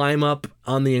child climb up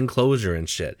on the enclosure and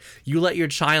shit. You let your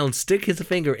child stick his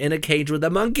finger in a cage with a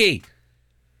monkey.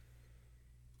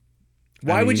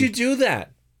 Why would you do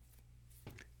that?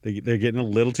 They're getting a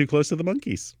little too close to the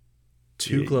monkeys.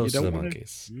 Too close to the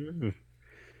monkeys.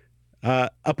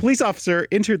 A police officer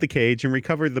entered the cage and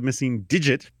recovered the missing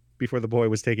digit before the boy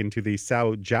was taken to the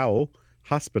São João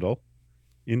Hospital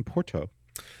in Porto.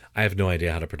 I have no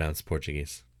idea how to pronounce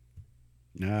Portuguese.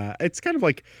 It's kind of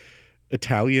like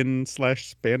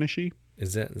Italian/Spanishy.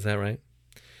 Is that right?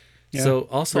 Yeah, so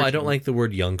also, I don't like the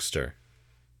word youngster.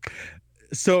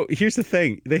 So here's the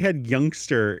thing. They had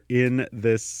youngster in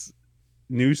this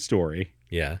news story.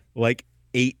 Yeah. Like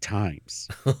 8 times.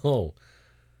 Oh.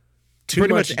 Too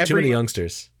many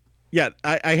youngsters. Yeah,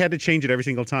 I had to change it every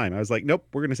single time. I was like, nope,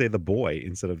 we're going to say the boy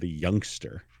instead of the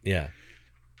youngster. Yeah.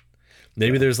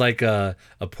 Maybe there's like a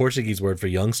Portuguese word for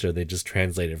youngster. They just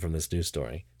translated from this news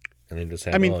story. And they just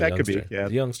have, that youngster. could be, yeah.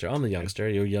 The youngster. I'm a youngster.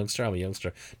 You're a youngster. I'm a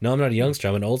youngster. No, I'm not a youngster.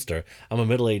 I'm an oldster. I'm a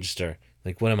middle-aged-ster.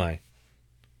 Like, what am I?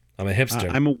 I'm a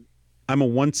hipster. I'm a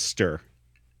once-stir.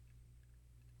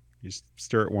 You just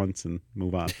stir it once and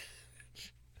move on.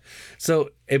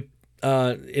 So it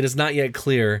is not yet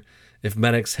clear if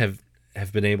medics have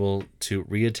been able to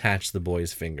reattach the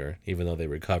boy's finger, even though they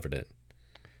recovered it.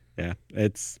 Yeah,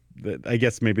 I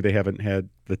guess maybe they haven't had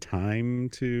the time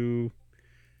to,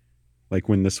 like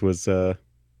when this was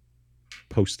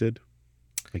posted,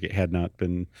 like it had not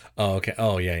been. Oh, okay.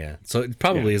 Oh, yeah. So it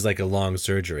probably is like a long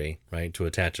surgery, right, to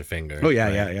attach a finger. Oh, yeah,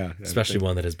 right? yeah. Especially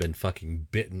one that has been fucking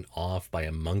bitten off by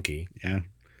a monkey. Yeah,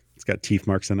 it's got teeth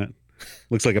marks in it.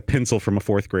 Looks like a pencil from a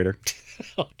 4th grader.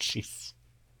 Oh, jeez.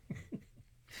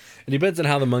 It depends on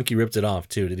how the monkey ripped it off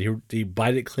too. Did he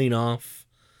bite it clean off,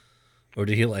 or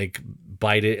did he like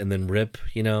bite it and then rip?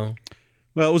 You know.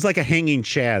 Well, it was like a hanging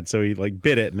chad, so he like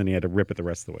bit it and then he had to rip it the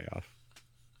rest of the way off.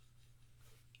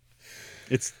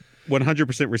 It's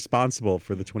 100% responsible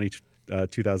for the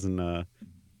 2000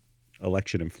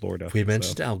 election in Florida. We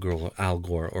mentioned Al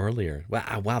Gore earlier.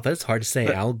 Wow, that's hard to say.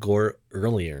 Al Gore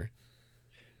earlier.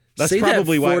 That's say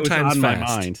probably that why 4 it was times on fast. my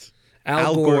mind.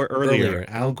 Al Gore earlier.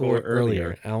 Al Gore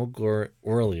earlier. Al Gore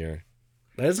earlier.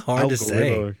 That is hard to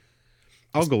say.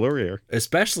 Al Gore.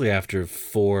 Especially after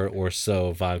 4 or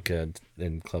so vodka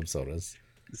and club sodas.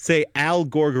 Say Al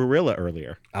Gore Gorilla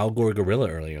earlier. Al Gore Gorilla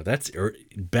earlier. That's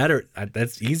better.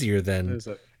 That's easier than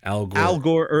Al Gore. Al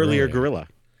Gore earlier Gorilla.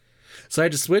 So I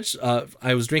had to switch.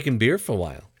 I was drinking beer for a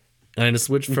while. And I had to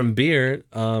switch from beer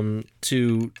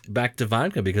to back to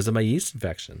vodka because of my yeast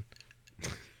infection.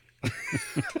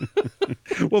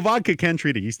 Well, vodka can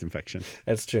treat a yeast infection.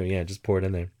 That's true. Yeah, just pour it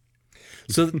in there.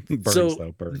 So,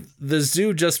 burns. The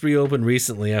zoo just reopened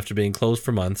recently after being closed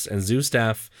for months, and zoo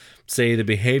staff say the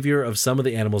behavior of some of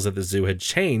the animals at the zoo had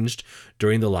changed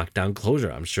during the lockdown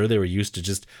closure. I'm sure they were used to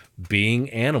just being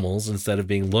animals instead of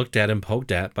being looked at and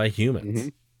poked at by humans. Mm-hmm.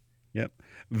 Yep.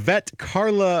 Vet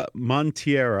Carla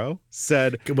Monteiro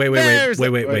said,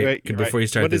 Wait. Before you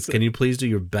start this, can you please do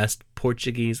your best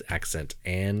Portuguese accent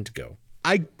and go?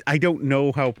 I don't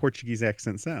know how a Portuguese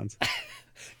accent sounds.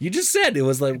 You just said it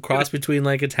was like a cross between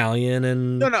like Italian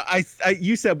and no. I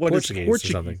you said what Portuguese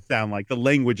does Portuguese sound like? The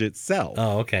language itself.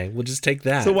 Oh, okay. We'll just take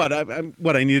that. So what?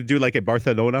 I need to do like a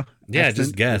Barcelona? Yeah, accent?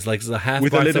 just guess like a half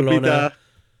with Barcelona. A little bit.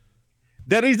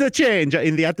 There is a change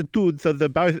in the attitudes of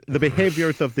the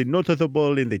behaviors of the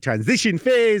noticeable in the transition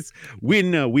phase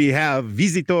when we have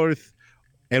visitors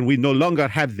and we no longer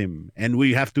have them and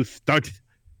we have to start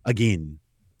again.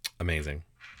 Amazing.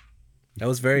 That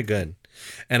was very good.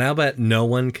 And I'll bet no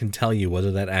one can tell you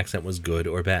whether that accent was good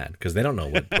or bad because they don't know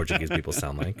what Portuguese people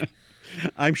sound like.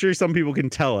 I'm sure some people can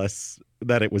tell us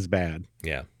that it was bad.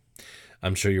 Yeah.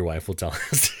 I'm sure your wife will tell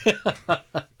us.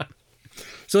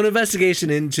 So an investigation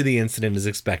into the incident is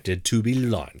expected to be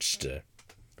launched.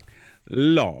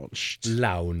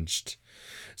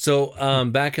 So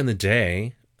back in the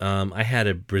day, I had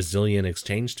a Brazilian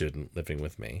exchange student living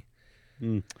with me.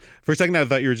 For a second, I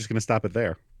thought you were just going to stop it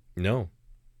there. No.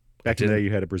 Back in the day,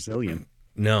 you had a Brazilian.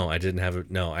 No, I didn't have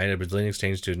I had a Brazilian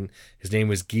exchange student. His name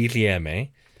was Guilherme.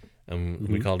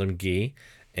 We called him Guy,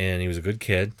 and he was a good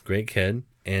kid, great kid.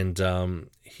 And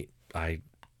I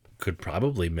could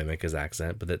probably mimic his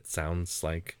accent, but it sounds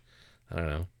like, I don't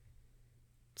know.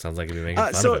 Sounds like he'd be making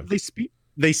fun of him.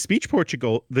 They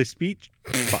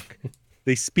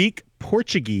speak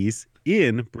Portuguese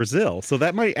in Brazil. So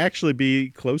that might actually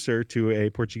be closer to a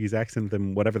Portuguese accent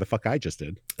than whatever the fuck I just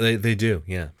did. They do,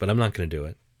 yeah, but I'm not going to do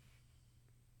it.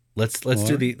 Let's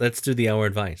do the our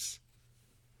advice.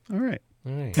 All right.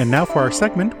 All right. And now for our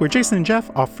segment where Jason and Jeff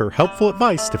offer helpful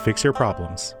advice to fix your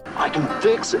problems. I can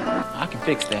fix it. I can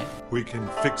fix that. We can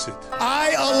fix it.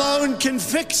 I alone can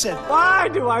fix it. Why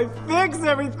do I fix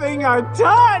everything I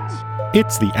touch?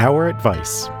 It's the Hour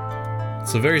Advice.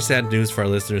 So very sad news for our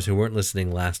listeners who weren't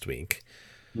listening last week.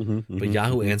 But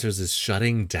Yahoo Answers is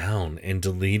shutting down and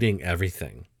deleting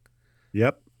everything.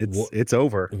 Yep. It's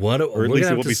over. Or at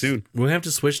least it will be soon. We're going to have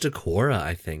to switch to Quora,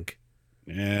 I think.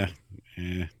 Yeah.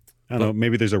 I don't know.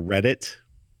 Maybe there's a Reddit.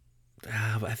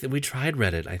 I think we tried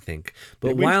Reddit, I think.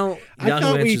 But I Yahoo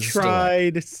thought we Answers is still up.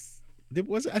 tried.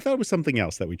 I thought it was something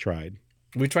else that we tried.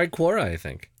 We tried Quora, I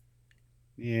think.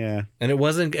 Yeah. And it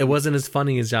wasn't as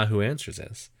funny as Yahoo Answers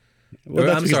is. Well,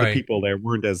 that's I'm because sorry. the people there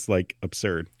weren't as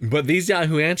absurd. But these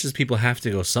Yahoo Answers people have to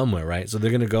go somewhere, right? So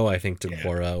they're going to go, I think, to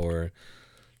Quora or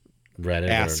Reddit.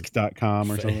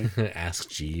 Ask.com or something. Ask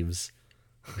Jeeves.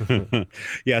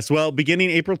 Yes. Well,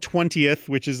 beginning April 20th,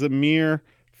 which is a mere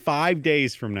 5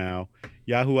 days from now,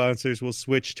 Yahoo Answers will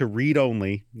switch to read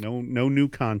only. No new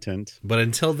content. But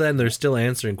until then, they're still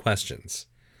answering questions.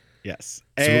 Yes.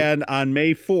 And on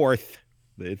May 4th,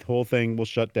 the whole thing will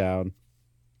shut down.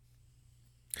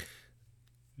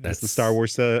 As the Star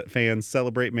Wars fans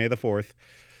celebrate May the 4th.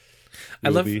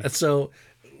 So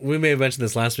we may have mentioned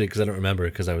this last week because I don't remember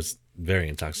because I was very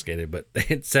intoxicated, but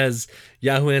it says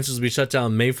Yahoo Answers will be shut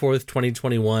down May 4th,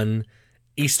 2021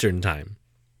 Eastern time.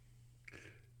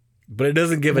 But it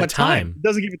doesn't give a time. It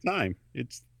doesn't give a time.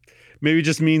 It's maybe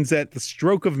just means at the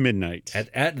stroke of midnight.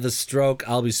 At the stroke,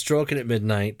 I'll be stroking at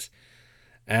midnight.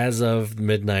 As of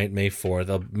midnight, May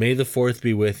 4th. May the 4th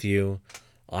be with you.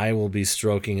 I will be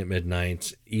stroking at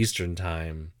midnight Eastern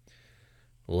time.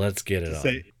 Let's get it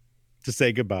on. To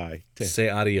say goodbye. To say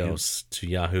adios to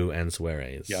Yahoo and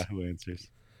Suarez. Yahoo Answers.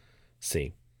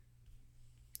 See.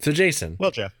 So, Jason.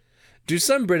 Well, Jeff. Do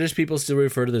some British people still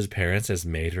refer to their parents as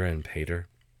mater and pater?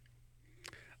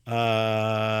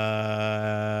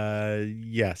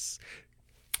 Yes.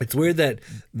 It's weird that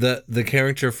the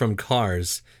character from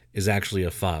Cars is actually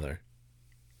a father.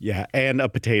 Yeah, and a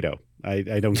potato.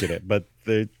 I don't get it, but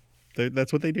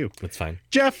that's what they do. That's fine.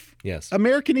 Jeff. Yes.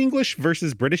 American English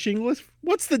versus British English.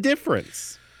 What's the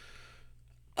difference?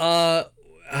 I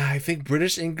think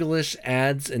British English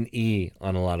adds an E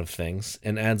on a lot of things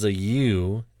and adds a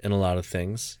U in a lot of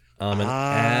things. And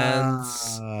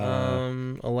adds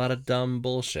a lot of dumb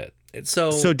bullshit.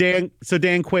 So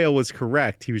Dan Quayle was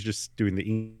correct. He was just doing the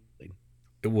E thing.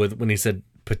 When he said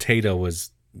potato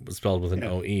was spelled with an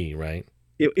OE, right?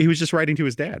 He was just writing to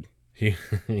his dad. He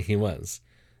was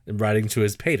writing to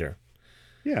his pater.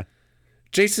 Yeah.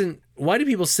 Jason, why do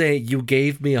people say you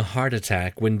gave me a heart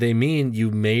attack when they mean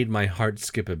you made my heart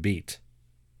skip a beat?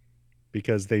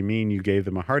 Because they mean you gave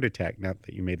them a heart attack, not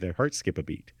that you made their heart skip a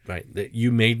beat. Right. That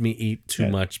you made me eat too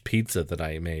much pizza that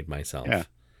I made myself. Yeah.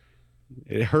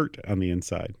 It hurt on the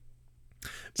inside.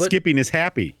 But skipping is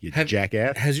happy, you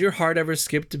jackass. Has your heart ever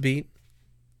skipped a beat?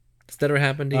 Has that ever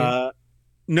happened to you?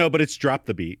 No, but it's dropped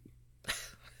the beat.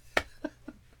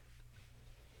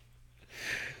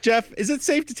 Jeff, is it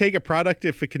safe to take a product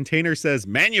if a container says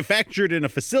manufactured in a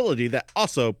facility that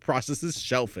also processes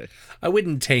shellfish? I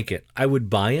wouldn't take it. I would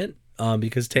buy it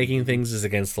because taking things is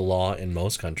against the law in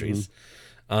most countries.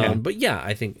 But yeah,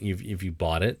 I think if you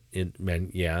bought it,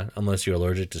 unless you're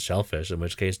allergic to shellfish, in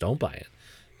which case don't buy it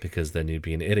because then you'd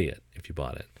be an idiot if you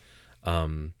bought it.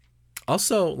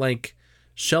 Also, like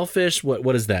shellfish,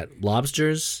 what is that?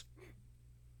 Lobsters,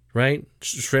 right?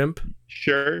 Shrimp?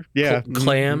 Sure. Yeah.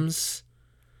 Clams.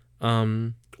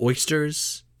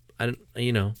 Oysters,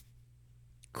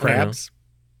 crabs,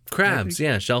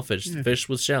 yeah, shellfish, fish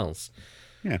with shells.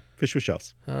 Yeah, fish with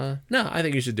shells. No, I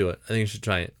think you should do it. I think you should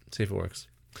try it, see if it works.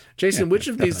 Jason, which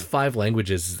of these 5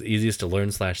 languages is the easiest to learn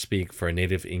 / speak for a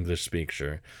native English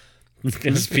speaker?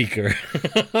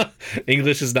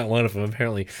 English is not one of them,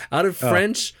 apparently. Out of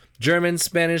French, German,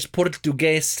 Spanish,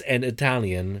 Portuguese, and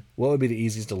Italian, what would be the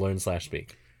easiest to learn /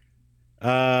 speak?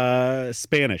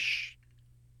 Spanish.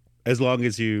 As long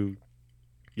as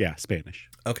Spanish.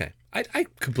 Okay. I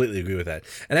completely agree with that.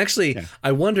 And actually,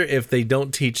 I wonder if they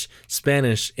don't teach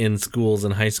Spanish in schools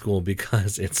in high school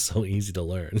because it's so easy to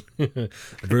learn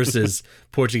versus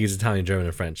Portuguese, Italian, German,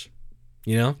 and French.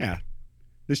 You know? Yeah.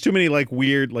 There's too many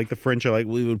weird, the French are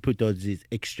we will put all these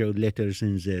extra letters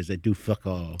in there that do fuck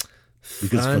all.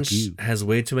 Because French fuck you. has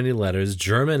way too many letters.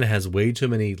 German has way too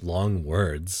many long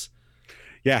words.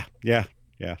 Yeah.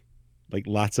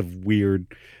 Lots of weird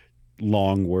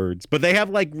long words, but they have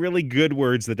really good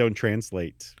words that don't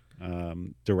translate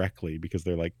directly because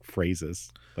they're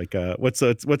phrases. What's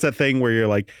that thing where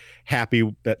you're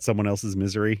happy at someone else's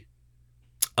misery?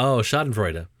 Oh,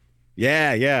 Schadenfreude.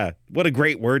 Yeah. What a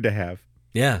great word to have.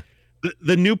 Yeah.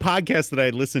 The new podcast that I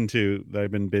listened to that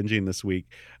I've been binging this week,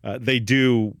 they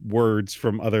do words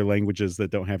from other languages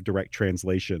that don't have direct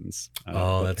translations.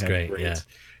 Oh, but that's have great. Yeah.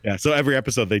 Yeah. So every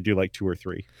episode they do like 2 or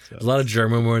 3. So There's a lot of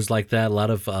German words like that. A lot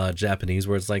of Japanese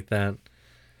words like that.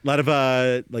 a lot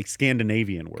of like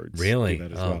Scandinavian words. Really? Do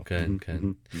that as Oh, well. good, Mhm, good.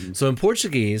 mhm, mhm. So in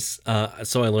Portuguese,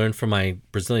 so I learned from my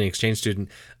Brazilian exchange student,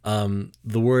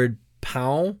 the word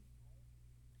pau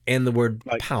and the word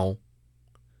Like- pau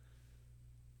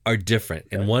are different.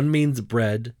 And one means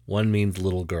bread, one means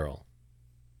little girl.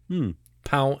 Hmm.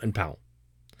 Pau and pau.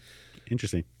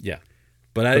 Interesting. Yeah.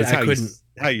 But But it's I couldn't.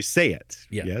 how you say it.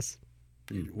 Yeah. Yes.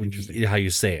 Interesting. How you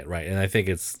say it, right? And I think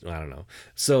it's, I don't know.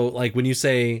 So like when you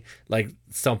say like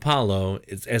Sao Paulo,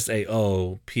 it's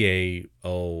SAOPAO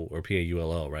or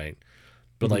PAULO, right?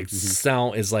 But like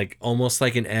Sao is like almost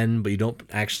like an N, but you don't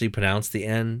actually pronounce the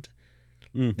end.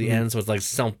 The N, so it's like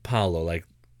Sao Paulo. Like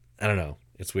I don't know,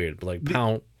 it's weird. But like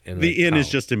Pau and The N is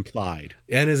Pau. just implied.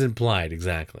 N is implied,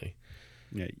 exactly.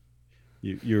 Yeah.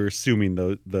 You're assuming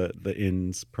the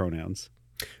N's pronouns.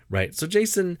 Right. So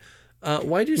Jason,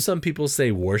 why do some people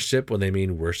say worship when they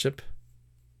mean worship?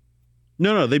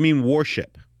 No, they mean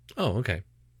worship. Oh, okay.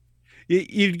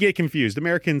 You'd get confused.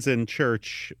 Americans and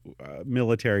church,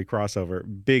 military crossover,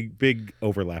 big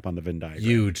overlap on the Venn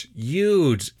diagram.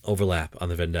 Huge overlap on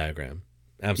the Venn diagram.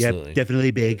 Absolutely. Yep, definitely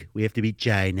big. We have to beat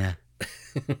China.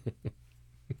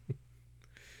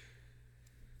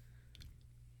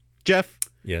 Jeff,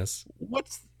 Yes.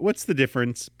 what's the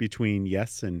difference between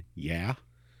yes and yeah?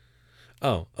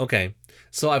 Oh, okay.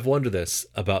 So I've wondered this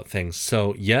about things.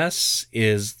 So yes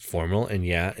is formal and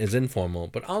yeah is informal.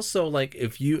 But also, like,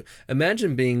 if you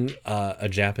imagine being a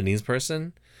Japanese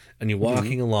person and you're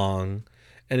walking along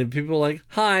and people are like,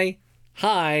 hi,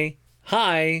 hi,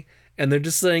 hi, and they're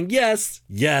just saying yes,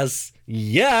 yes,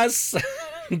 yes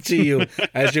to you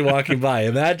as you're walking by.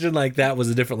 Imagine like that was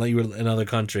a different, like you were in another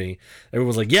country. Everyone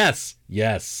was like, yes,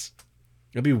 yes.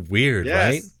 It'd be weird,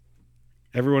 right?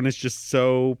 Everyone is just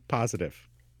so positive.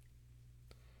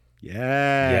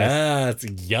 Yes.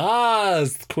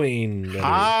 Yes, Queen.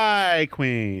 Hi,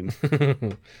 Queen.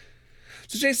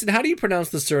 So, Jason, how do you pronounce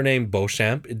the surname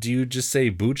Beauchamp? Do you just say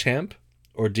Beauchamp,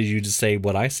 or did you just say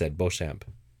what I said, Beauchamp?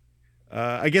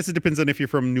 I guess it depends on if you're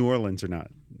from New Orleans or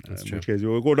not. That's In true. which case,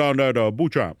 we'll go down to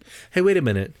Bouchamp. Hey, wait a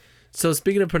minute. So,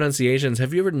 speaking of pronunciations,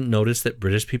 have you ever noticed that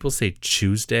British people say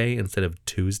Tuesday instead of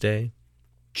Tuesday?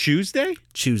 Tuesday?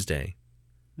 Tuesday.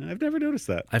 I've never noticed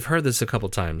that. I've heard this a couple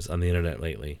times on the internet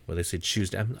lately, where they say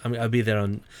Tuesday. I'll be there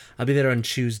on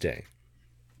Tuesday.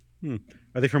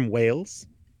 Are they from Wales?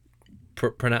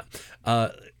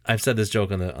 I've said this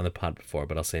joke on the pod before,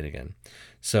 but I'll say it again.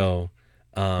 So,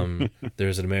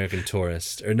 there's an American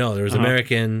tourist, or no, there was an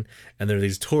American, and there were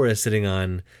these tourists sitting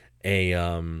on a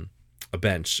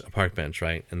bench, a park bench,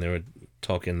 right? And they were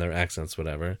talking their accents,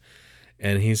 whatever.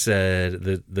 And he said,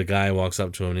 the guy walks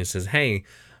up to him and he says, "Hey,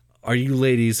 are you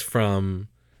ladies from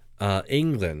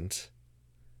England?"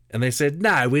 And they said,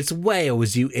 "No, it's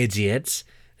Wales, you idiot."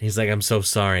 And he's like, "I'm so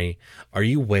sorry. Are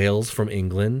you Wales from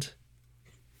England?"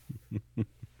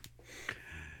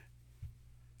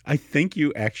 I think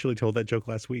you actually told that joke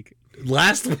last week.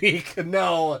 Last week?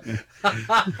 No.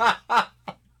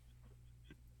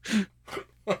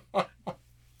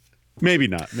 Maybe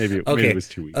not. Maybe it was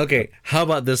 2 weeks. Okay. How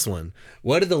about this one?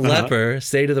 What did the leper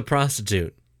say to the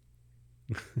prostitute?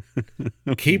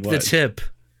 Keep the What? tip.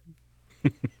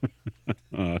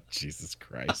 Oh, Jesus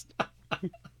Christ.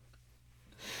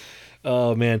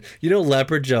 Oh, man. You know,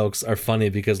 leper jokes are funny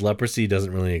because leprosy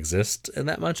doesn't really exist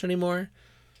that much anymore.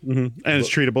 And it's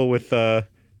treatable with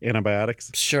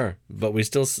antibiotics. Sure. But we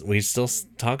still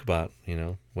talk about,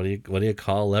 what do you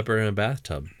call a leper in a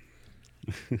bathtub?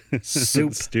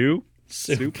 Soup. Stew?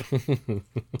 Soup.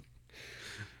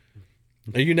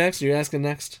 Are you next? Are you asking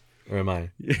next? Or am I?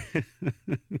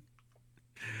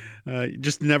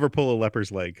 Just never pull a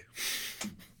leper's leg.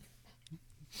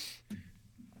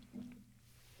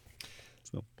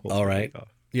 So pull All my right. leg off.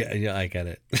 Yeah, I get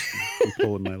it. You're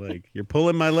pulling my leg. You're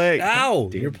pulling my leg. Ow!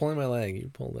 Damn. You're pulling my leg. You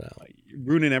pulled it out. You're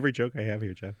ruining every joke I have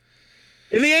here, Jeff.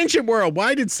 In the ancient world,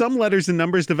 why did some letters and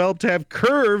numbers develop to have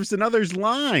curves and others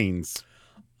lines?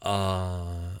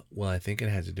 Well, I think it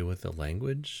had to do with the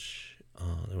language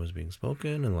that was being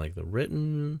spoken and like the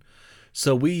written.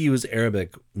 So we use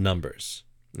Arabic numbers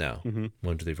now. 1,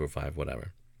 2, 3, 4, 5,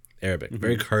 whatever. Arabic,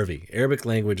 very curvy. Arabic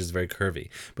language is very curvy.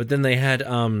 But then they had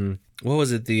what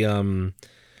was it? The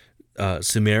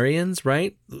Sumerians,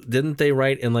 right? Didn't they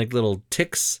write in like little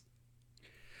ticks?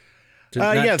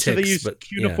 Not So ticks, they use but,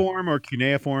 cuneiform or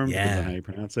cuneiform, depends on how you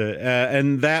pronounce it.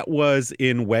 And that was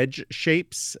in wedge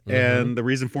shapes. And the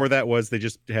reason for that was they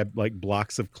just had like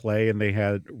blocks of clay and they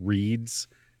had reeds,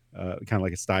 kind of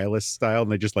like a stylus style,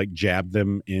 and they just like jabbed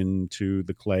them into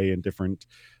the clay in different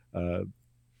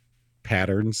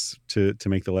patterns to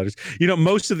make the letters.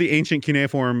 Most of the ancient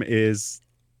cuneiform is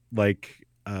like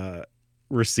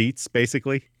receipts,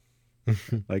 basically.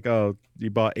 Like, oh, you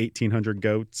bought 1,800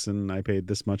 goats and I paid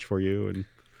this much for you, and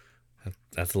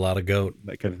that's a lot of goat.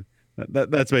 that kind of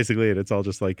that's basically it. It's all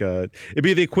just like it'd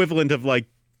be the equivalent of like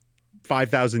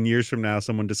 5,000 years from now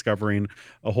someone discovering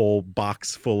a whole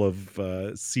box full of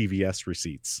CVS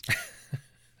receipts.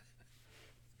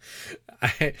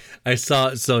 I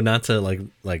saw, so not to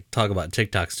like talk about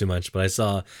TikToks too much, but I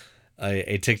saw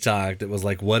a TikTok that was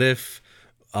like, what if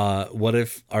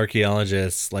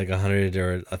archaeologists like 100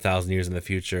 or 1,000 years in the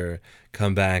future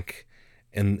come back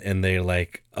and they're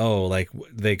like, oh, like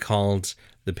they called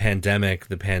the pandemic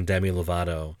the pandemic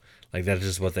Lovato, like that's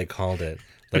just what they called it.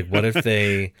 Like, what if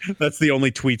they that's the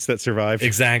only tweets that survived.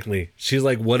 Exactly. She's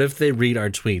like, what if they read our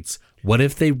tweets? What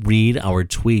if they read our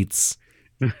tweets?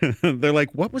 They're like,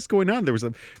 what was going on? There was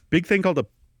a big thing called a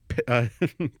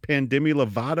Pandemi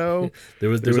Lovato. There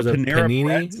was a Panera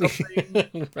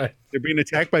panini. Right. They're being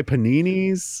attacked by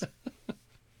paninis.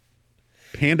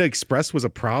 Panda Express was a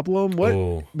problem.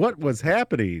 What was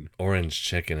happening? Orange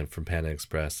chicken from Panda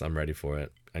Express. I'm ready for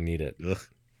it. I need it. Ugh.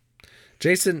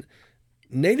 Jason,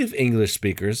 native English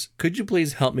speakers, could you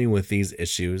please help me with these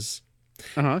issues?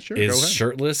 Sure. Go Is ahead.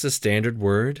 shirtless a standard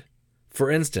word?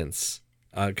 For instance,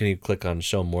 can you click on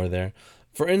show more there?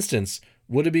 For instance,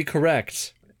 would it be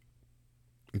correct?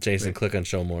 Jason, Wait. click on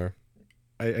show more.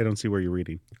 I don't see where you're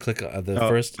reading. Click the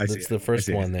first. That's the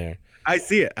first one there. I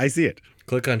see it.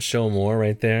 Click on show more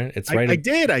right there. It's right. I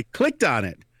did. I clicked on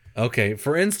it. Okay.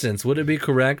 For instance, would it be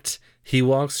correct? He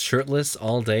walks shirtless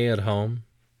all day at home.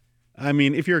 I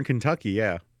mean, if you're in Kentucky,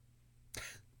 yeah.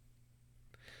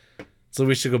 So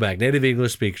we should go back. Native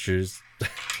English speakers.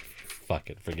 Fuck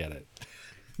it. Forget it.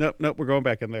 Nope. We're going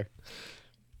back in there.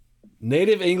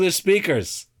 Native English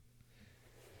speakers.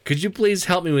 Could you please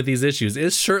help me with these issues?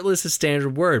 Is shirtless a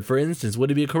standard word? For instance, would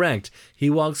it be correct? He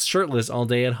walks shirtless all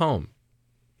day at home.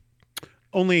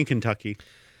 Only in Kentucky.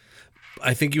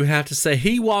 I think you have to say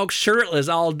he walks shirtless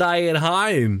all day at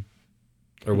home.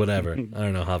 Or whatever. I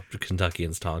don't know how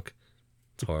Kentuckians talk.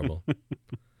 It's horrible.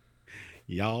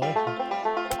 Y'all.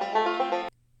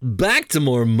 Back to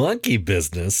more monkey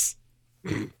business.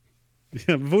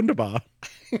 Wunderbar.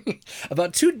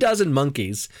 About 24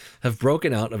 monkeys have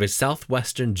broken out of a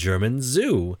southwestern German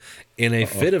zoo in a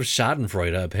fit of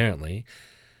schadenfreude, apparently,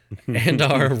 and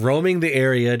are roaming the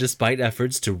area despite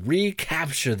efforts to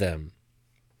recapture them.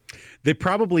 They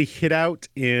probably hid out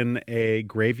in a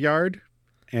graveyard,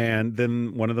 and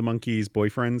then one of the monkeys'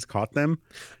 boyfriends caught them,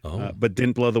 but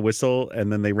didn't blow the whistle, and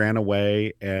then they ran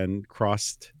away and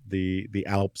crossed the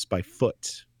Alps by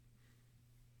foot.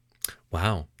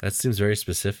 Wow, that seems very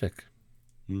specific.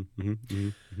 Mm-hmm.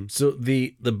 So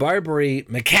the Barbary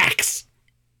macaques,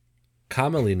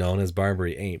 commonly known as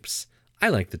Barbary apes, I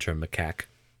like the term macaque,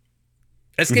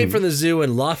 escaped from the zoo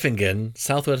in Lofingen,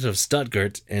 southwest of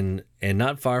Stuttgart, and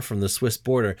not far from the Swiss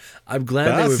border. I'm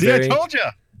glad they were I told you.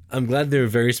 I'm glad they were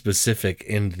very specific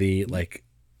in the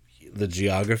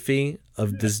geography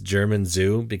of this German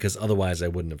zoo, because otherwise I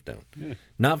wouldn't have known. Yeah.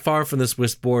 Not far from the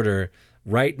Swiss border,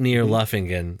 right near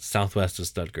Lofingen, southwest of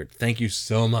Stuttgart. Thank you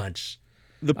so much.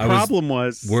 The problem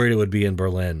was worried it would be in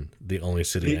Berlin, the only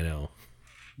city I know.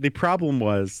 The problem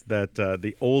was that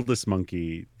the oldest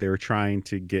monkey, they were trying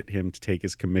to get him to take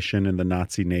his commission in the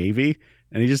Nazi Navy,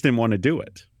 and he just didn't want to do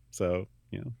it. So,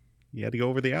 he had to go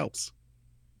over the Alps.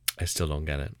 I still don't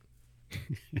get it.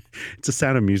 It's a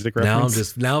Sound of Music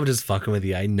reference. Now I'm just fucking with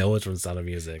you. I know it's from Sound of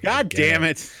Music. God damn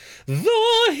it. The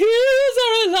hills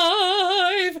are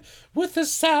alive with the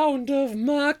sound of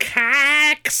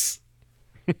macaques.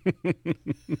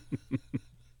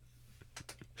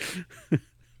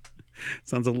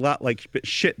 Sounds a lot like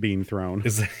shit being thrown.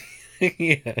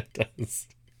 Yeah, it does.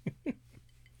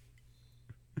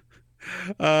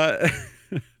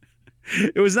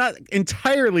 It was not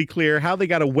entirely clear how they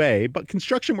got away, but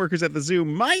construction workers at the zoo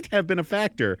might have been a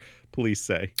factor, police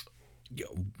say.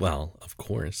 Well, of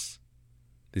course.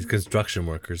 These construction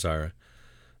workers are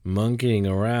monkeying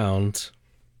around.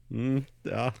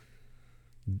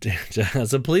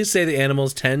 So police say the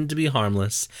animals tend to be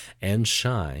harmless and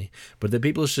shy, but that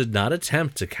people should not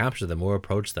attempt to capture them or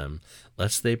approach them,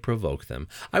 lest they provoke them.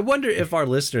 I wonder if our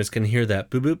listeners can hear that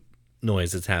boop boop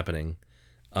noise that's happening.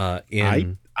 I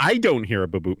don't hear a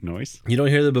boop boop noise. You don't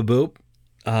hear the boop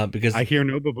boop? Because I hear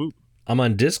no boop boop. I'm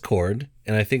on Discord,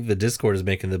 and I think the Discord is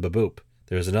making the baboop.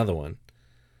 There's another one.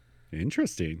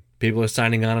 Interesting. People are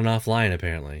signing on and offline,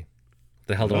 apparently.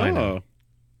 The hell do I know?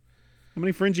 How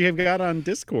many friends you have got on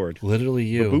Discord? Literally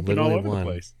you. Booping Literally all over one. the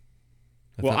place.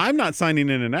 Well, I'm not signing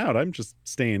in and out. I'm just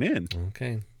staying in.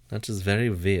 Okay. That's just very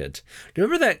weird. Do you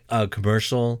remember that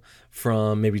commercial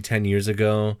from maybe 10 years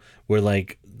ago where,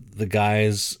 like, the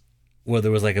guys, where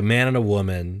there was, like, a man and a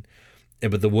woman,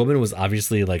 but the woman was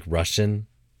obviously, like, Russian,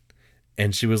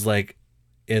 and she was like,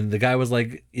 and the guy was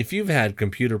like, if you've had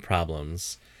computer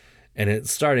problems and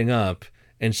it's starting up,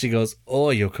 and she goes, oh,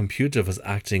 your computer was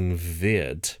acting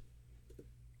weird.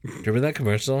 Do you remember that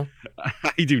commercial?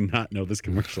 I do not know this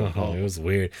commercial at all. It was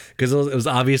weird because it was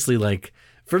obviously, like,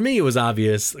 for me it was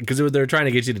obvious because they're trying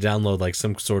to get you to download, like,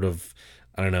 some sort of,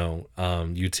 I don't know,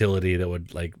 utility that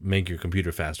would, like, make your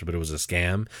computer faster, but it was a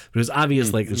scam. But it was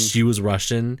obvious, like, she was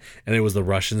Russian and it was the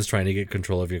Russians trying to get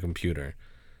control of your computer.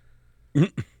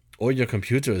 Or your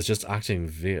computer is just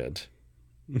acting weird.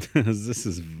 This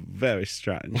is very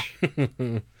strange.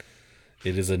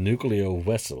 It is a nuclear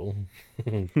vessel.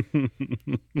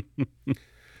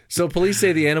 So police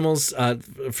say the animals,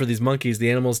 for these monkeys, the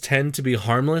animals tend to be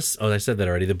harmless. Oh, I said that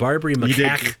already. The Barbary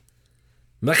macaque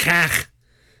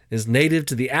is native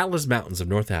to the Atlas Mountains of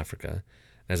North Africa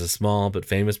and has a small but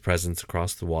famous presence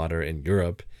across the water in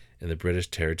Europe and the British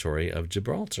territory of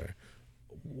Gibraltar.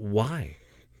 Why?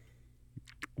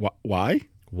 Why?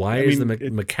 Why is the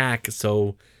macaque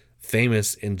so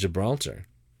famous in Gibraltar?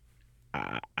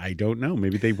 I don't know.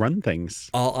 Maybe they run things.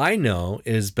 All I know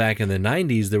is back in the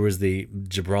 90s, there was the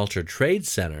Gibraltar Trade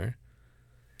Center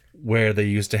where they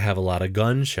used to have a lot of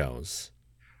gun shows.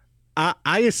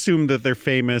 I assume that they're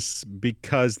famous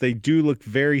because they do look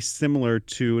very similar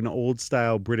to an old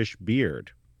style British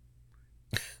beard.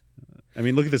 I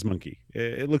mean, look at this monkey.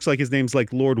 It looks like his name's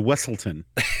like Lord Wesselton.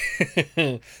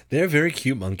 They're very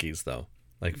cute monkeys, though.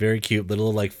 Like, very cute,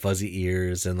 little, like, fuzzy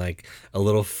ears and, like, a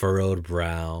little furrowed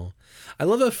brow. I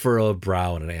love a furrowed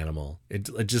brow in an animal.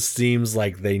 It just seems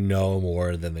like they know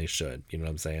more than they should. You know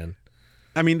what I'm saying?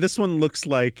 I mean, this one looks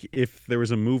like if there was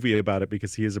a movie about it,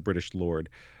 because he is a British lord,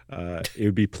 it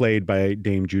would be played by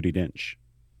Dame Judi Dench.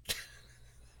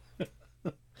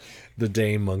 The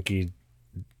Dame Monkey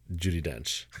Judi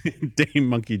Dench. Dame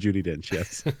Monkey Judi Dench,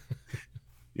 yes.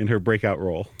 In her breakout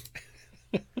role.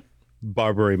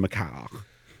 Barbary macaque.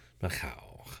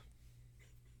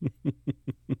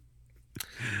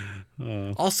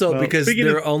 Also, because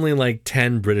there are only like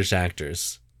 10 British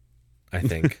actors, I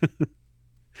think.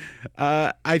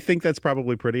 I think that's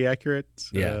probably pretty accurate.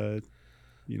 Yeah.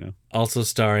 You know. Also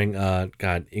starring,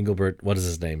 Engelbert, what is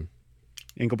his name?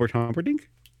 Engelbert Humperdinck?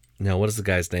 No, what is the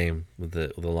guy's name with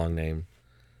the long name?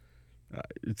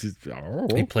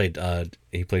 He played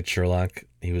Sherlock.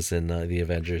 He was in the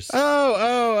Avengers.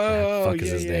 Fuck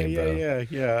is his name, bro?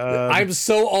 Yeah. I'm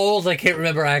so old I can't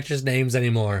remember actors' names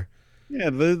anymore. Yeah,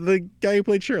 the guy who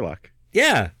played Sherlock.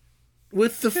 Yeah,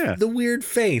 with the weird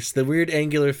face, the weird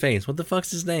angular face. What the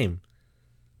fuck's his name?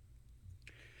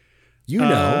 You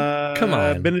know, come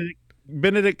on,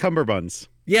 Benedict Cumberbuns.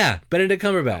 Yeah, Benedict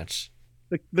Cumberbatch.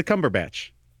 The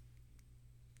Cumberbatch.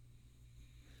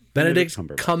 Benedict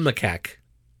Cumberbatch.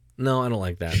 No, I don't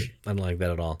like that. I don't like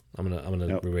that at all. I'm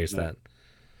gonna erase that.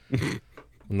 I'm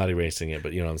not erasing it,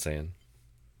 but you know what I'm saying.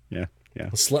 Yeah.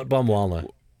 Slut bum Walnut.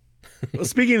 Well,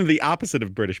 speaking of the opposite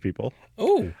of British people,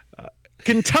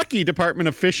 Kentucky Department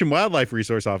of Fish and Wildlife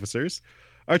Resource officers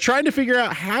are trying to figure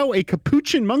out how a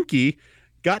capuchin monkey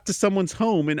got to someone's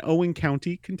home in Owen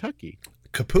County, Kentucky.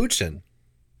 Capuchin,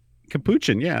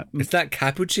 yeah. Is that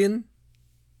capuchin?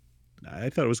 I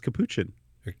thought it was capuchin.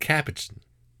 Or capuchin?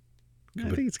 I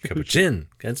think it's capuchin.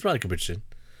 It's probably capuchin.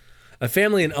 A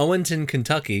family in Owenton,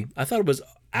 Kentucky. I thought it was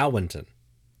Owenton.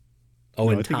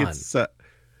 Owenton.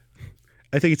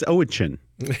 I think it's Owichin.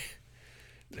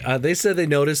 They said they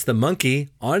noticed the monkey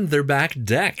on their back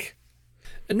deck.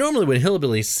 And normally when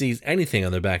hillbillies sees anything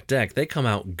on their back deck, they come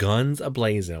out guns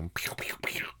ablazing. Pew, pew,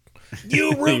 pew.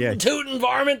 You rootin' tootin'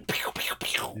 varmint. Pew, pew,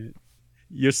 pew.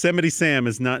 Yosemite Sam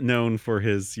is not known for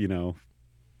his,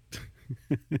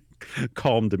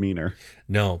 calm demeanor.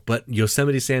 No, but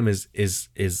Yosemite Sam is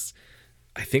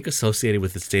I think associated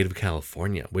with the state of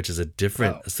California, which is a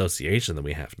different association than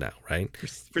we have now, right?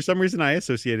 For some reason, I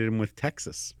associated him with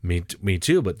Texas. Me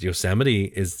too, but Yosemite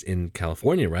is in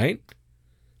California, right?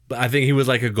 But I think he was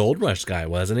like a gold rush guy,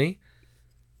 wasn't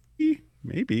he?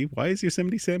 Maybe. Why is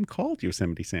Yosemite Sam called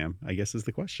Yosemite Sam? I guess is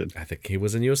the question. I think he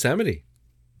was in Yosemite.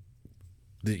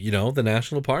 The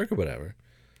national park or whatever.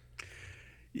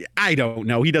 I don't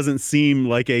know. He doesn't seem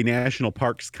like a national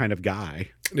parks kind of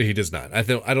guy. He does not. I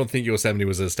don't think Yosemite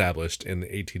was established in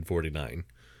 1849.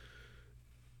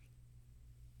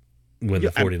 when the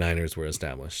 49ers were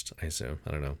established, I assume.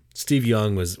 I don't know. Steve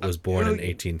Young was born in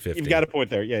 1850. You've got a point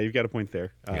there. Yeah, you've got a point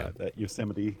there. That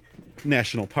Yosemite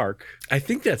National Park. I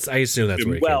assume that's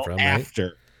where he came from, after.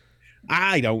 right?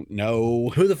 I don't know.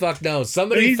 Who the fuck knows?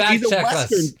 Somebody fact check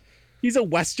us. He's a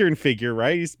Western figure,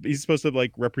 right? He's supposed to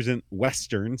like represent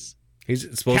Westerns.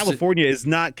 California is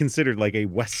not considered like a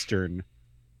Western.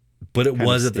 But it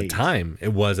was at the time.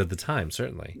 It was at the time,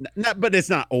 certainly. But it's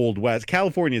not Old West.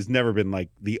 California has never been like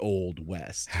the Old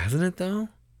West. Hasn't it, though?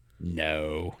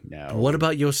 No. What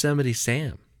about Yosemite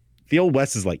Sam? The Old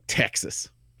West is like Texas.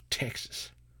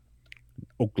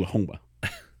 Oklahoma.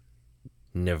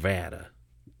 Nevada.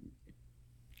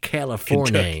 California.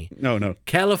 Kentucky. No.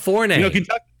 California.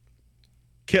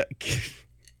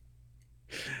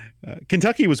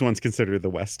 Kentucky was once considered the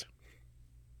West.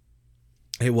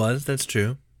 It was. That's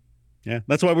true. Yeah,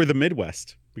 that's why we're the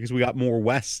Midwest, because we got more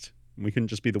West. We couldn't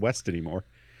just be the West anymore.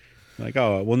 Like,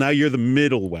 oh, well, now you're the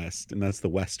Middle West, and that's the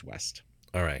West.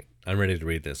 All right, I'm ready to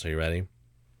read this. Are you ready?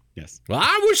 Yes. Well,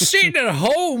 I was sitting at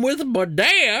home with my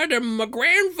dad, and my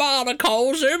grandfather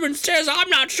calls him and says, I'm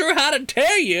not sure how to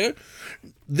tell you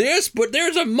this, but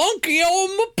there's a monkey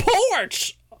on my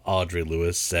porch, Audrey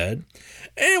Lewis said.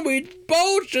 And we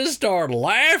both just started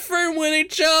laughing with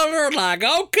each other, like,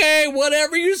 okay,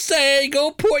 whatever you say,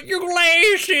 go put your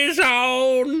glasses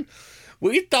on.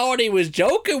 We thought he was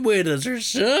joking with us or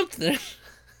something.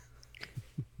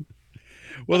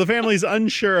 Well, the family's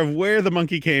unsure of where the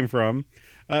monkey came from,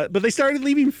 but they started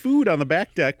leaving food on the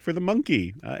back deck for the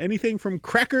monkey. Anything from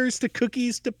crackers to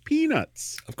cookies to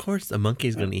peanuts. Of course, a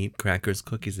monkey's going to eat crackers,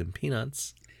 cookies, and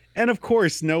peanuts. And of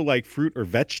course, no like fruit or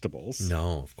vegetables.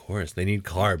 No, of course. They need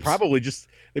carbs.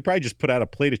 They probably just put out a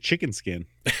plate of chicken skin.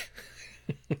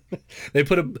 They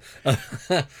put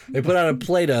out a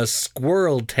plate of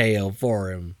squirrel tail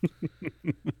for him.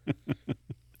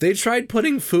 They tried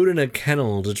putting food in a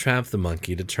kennel to trap the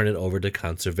monkey to turn it over to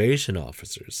conservation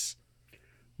officers.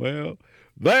 Well,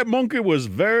 that monkey was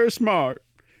very smart.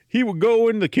 He would go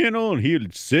in the kennel and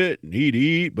he'd sit and he'd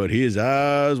eat, but his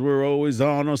eyes were always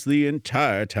on us the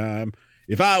entire time.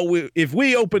 If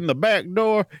we opened the back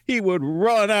door, he would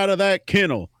run out of that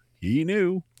kennel. He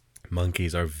knew.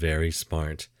 Monkeys are very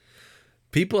smart.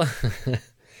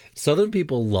 Southern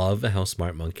people love how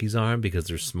smart monkeys are because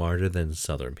they're smarter than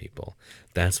Southern people.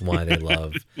 That's why they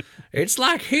love. It's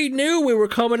like he knew we were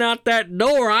coming out that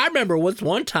door. I remember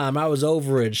one time I was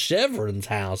over at Chevron's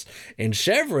house, and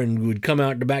Chevron would come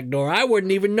out the back door. I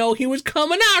wouldn't even know he was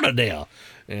coming out of there.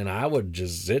 And I would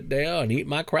just sit there and eat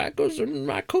my crackers and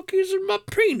my cookies and my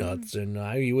peanuts, and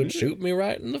he would shoot me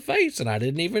right in the face, and I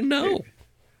didn't even know.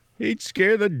 He'd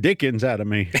scare the dickens out of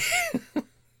me.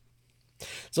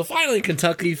 So finally,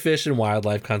 Kentucky Fish and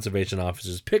Wildlife Conservation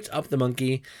officers picked up the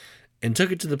monkey and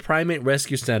took it to the Primate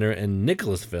Rescue Center in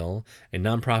Nicholasville, a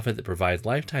nonprofit that provides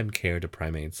lifetime care to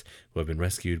primates who have been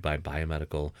rescued by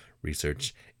biomedical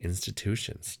research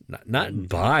institutions. Not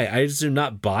by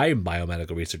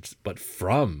biomedical research, but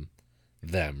from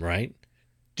them, right?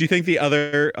 Do you think the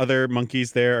other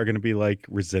monkeys there are going to be like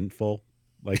resentful,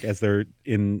 like as they're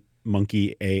in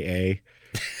monkey AA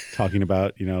talking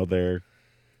about, their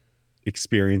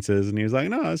experiences? And he was like,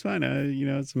 no, it's fine.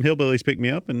 Some hillbillies picked me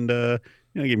up and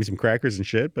gave me some crackers and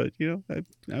shit, but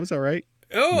I was all right.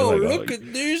 Oh, look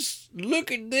at this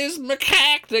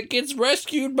macaque that gets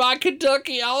rescued by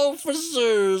Kentucky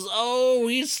officers. Oh,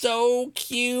 he's so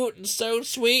cute and so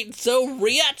sweet and so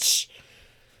rich.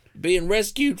 Being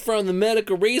rescued from the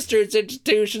medical research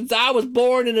institutions. I was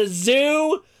born in a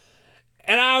zoo,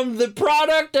 and I'm the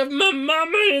product of my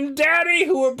mama and daddy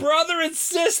who are brother and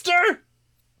sister.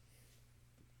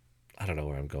 I don't know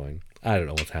where I'm going. I don't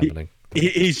know what's happening.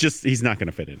 He's not going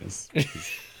to fit in is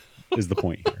the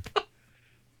point here.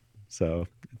 So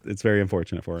it's very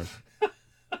unfortunate for him.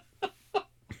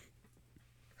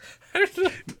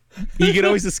 He could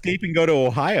always escape and go to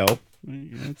Ohio.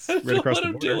 It's right across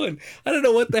the border. Doing. I don't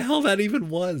know what the hell that even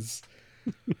was.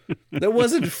 That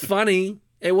wasn't funny.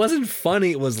 It wasn't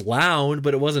funny. It was loud,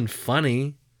 but it wasn't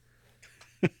funny.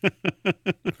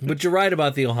 But you're right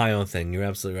about the Ohio thing. You're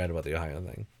absolutely right about the Ohio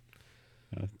thing.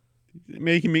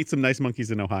 Maybe you can meet some nice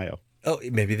monkeys in Ohio. Oh,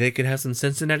 maybe they could have some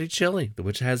Cincinnati chili,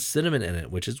 which has cinnamon in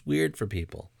it, which is weird for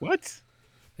people. What?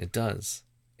 It does.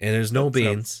 And there's no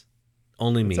beans,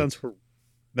 only meat.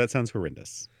 That sounds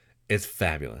horrendous. It's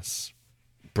fabulous.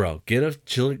 Bro, get a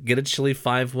chili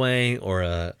 5-way or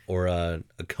a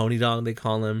coney dog, they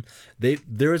call them.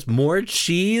 There's more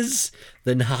cheese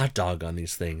than hot dog on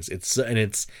these things.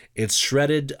 It's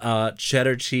shredded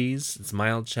cheddar cheese. It's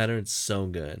mild cheddar. It's so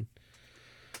good.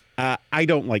 I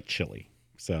don't like chili,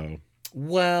 so.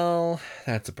 Well,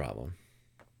 that's a problem.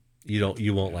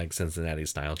 You won't like Cincinnati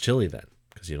style chili then,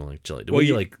 because you don't like chili. Well, What do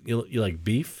you like? You like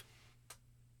beef?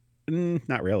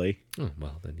 Not really. Oh,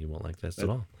 well, then you won't like this at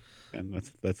all. And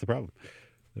that's the problem.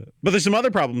 But there's some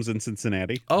other problems in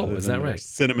Cincinnati. Oh, other is than that their right?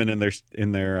 Cinnamon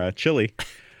in their chili.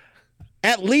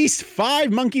 At least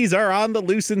 5 monkeys are on the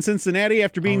loose in Cincinnati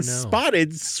after being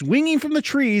spotted swinging from the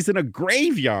trees in a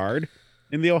graveyard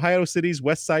in the Ohio City's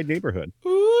West Side neighborhood. Ooh,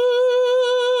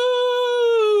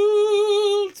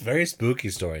 it's a very spooky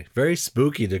story. Very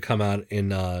spooky to come out in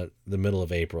the middle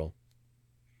of April.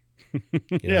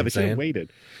 Yeah, they should have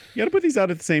waited. You got to put these out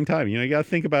at the same time. You got to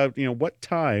think about, what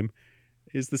time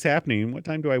is this happening? What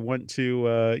time do I want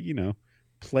to,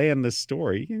 plan this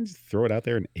story? You can just throw it out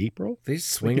there in April. These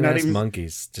swinging ass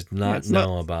monkeys did not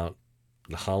know about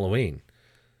the Halloween.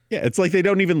 Yeah, it's like they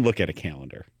don't even look at a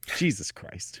calendar. Jesus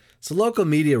Christ. So local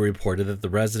media reported that the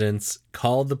residents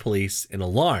called the police in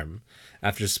alarm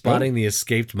after spotting the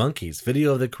escaped monkeys.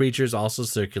 Video of the creatures also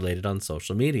circulated on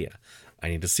social media. I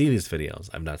need to see these videos.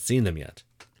 I've not seen them yet.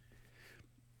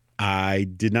 I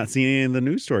did not see any in the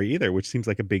news story either, which seems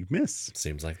like a big miss.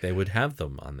 Seems like they would have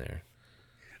them on there.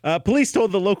 Police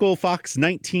told the local Fox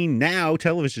 19 Now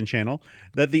television channel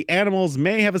that the animals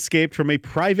may have escaped from a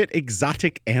private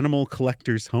exotic animal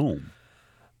collector's home.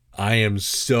 I am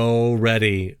so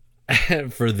ready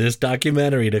for this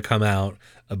documentary to come out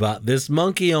about this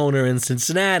monkey owner in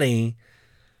Cincinnati.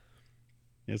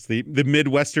 It's the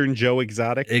Midwestern Joe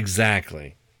Exotic.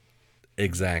 Exactly.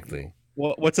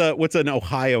 Well, what's an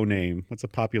Ohio name? What's a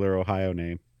popular Ohio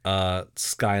name?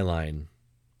 Skyline.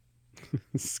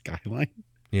 Skyline?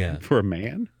 Yeah. For a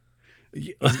man?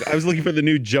 I was looking for the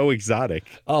new Joe Exotic.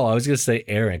 Oh, I was going to say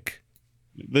Eric.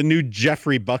 The new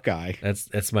Jeffrey Buckeye.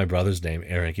 That's my brother's name,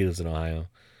 Eric. He lives in Ohio.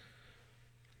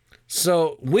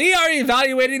 So we are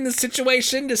evaluating the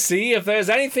situation to see if there's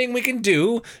anything we can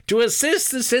do to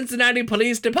assist the Cincinnati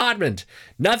Police Department.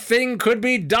 Nothing could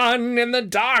be done in the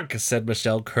dark, said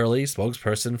Michelle Curley,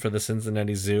 spokesperson for the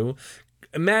Cincinnati Zoo.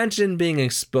 Imagine being a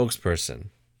spokesperson,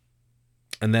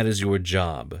 and that is your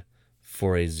job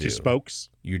for a zoo. Just spokes?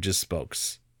 You just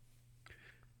spokes.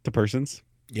 To persons?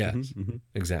 Yes,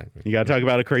 exactly. You got to talk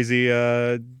about a crazy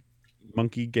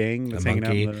monkey gang that's hanging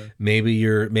out in the... Maybe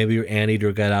your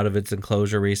anteater got out of its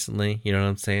enclosure recently. You know what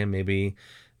I'm saying? Maybe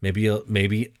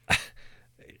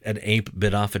an ape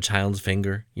bit off a child's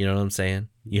finger. You know what I'm saying?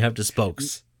 You have to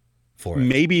spokes for it.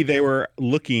 Maybe they were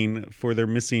looking for their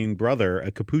missing brother,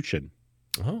 a capuchin.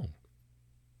 Oh,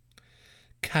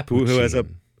 capuchin.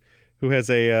 Who has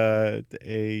a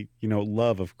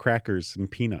love of crackers and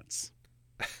peanuts.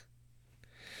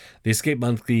 The escaped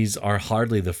monkeys are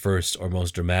hardly the first or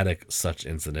most dramatic such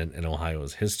incident in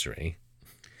Ohio's history.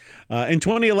 In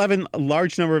 2011, a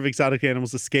large number of exotic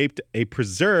animals escaped a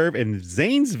preserve in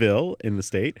Zanesville in the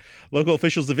state. Local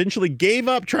officials eventually gave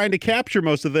up trying to capture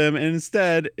most of them and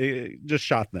instead just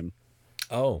shot them.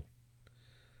 Oh.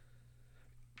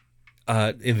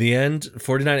 In the end,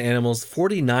 49 animals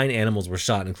were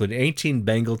shot, including 18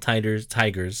 Bengal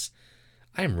tigers.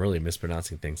 I am really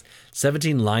mispronouncing things.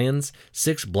 17 lions,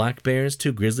 6 black bears,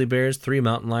 2 grizzly bears, 3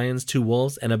 mountain lions, 2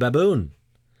 wolves, and a baboon.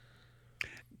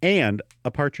 And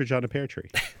a partridge on a pear tree.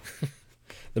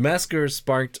 The massacre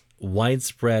sparked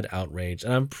widespread outrage,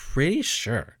 and I'm pretty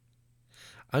sure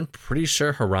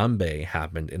Harambe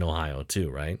happened in Ohio too,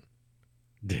 right?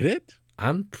 Did it?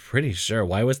 I'm pretty sure.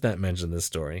 Why was that mentioned in this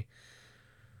story?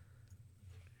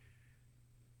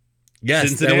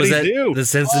 Yes, that was at the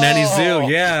Cincinnati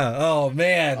Zoo. Yeah. Oh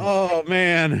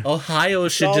man. Ohio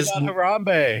should just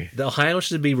Harambe. Ohio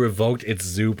should be revoked its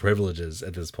zoo privileges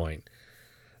at this point.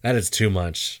 That is too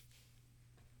much.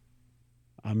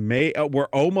 We're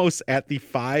almost at the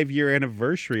 5-year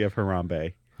anniversary of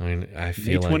Harambe. I mean, I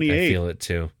feel it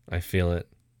too. I feel it.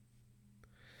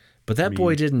 But that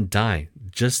boy didn't die.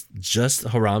 Just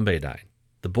Harambe died.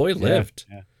 The boy lived.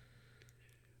 Yeah.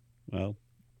 Well,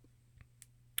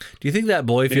 do you think that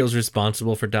boy feels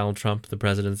responsible for Donald Trump, the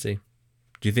presidency?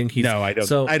 Do you think he's... No, I don't.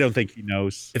 So, I don't think he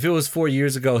knows. If it was 4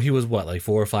 years ago, he was what, like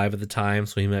 4 or 5 at the time?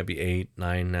 So he might be 8,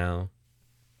 9 now.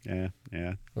 Yeah.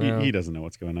 Well, he doesn't know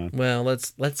what's going on. Well,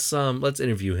 let's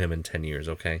interview him in 10 years,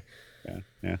 okay?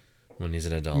 Yeah. When he's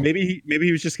an adult. Maybe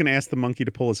he was just going to ask the monkey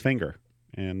to pull his finger,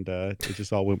 and it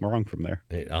just all went wrong from there.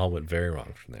 It all went very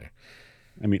wrong from there.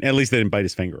 I mean, at least they didn't bite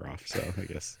his finger off, so I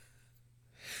guess.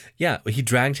 Yeah, he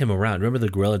dragged him around. Remember the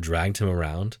gorilla dragged him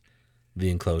around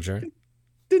the enclosure? It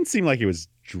didn't seem like he was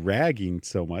dragging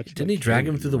so much. Didn't he drag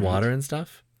him through the water and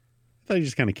stuff? I thought he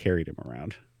just kind of carried him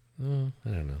around. Oh, I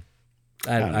don't know.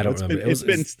 I don't remember.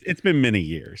 It's been many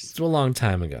years. It's a long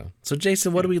time ago. So,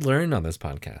 Jason, what do we learn on this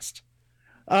podcast?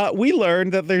 We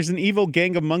learned that there's an evil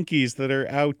gang of monkeys that are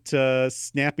out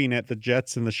snapping at the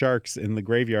Jets and the Sharks in the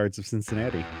graveyards of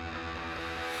Cincinnati.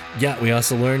 Yeah, we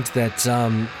also learned that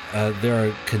there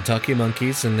are Kentucky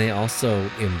monkeys, and they also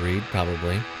inbreed,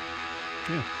 probably.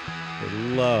 Yeah, they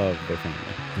love their family.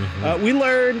 Mm-hmm.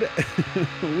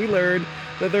 We learned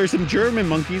that there's some German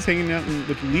monkeys hanging out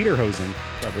with lederhosen,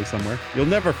 probably somewhere. You'll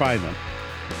never find them.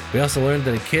 We also learned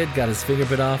that a kid got his finger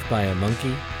bit off by a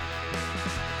monkey.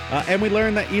 And we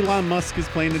learned that Elon Musk is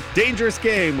playing a dangerous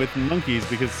game with monkeys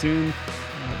because soon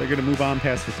they're going to move on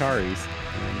past Ataris.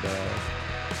 And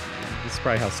this is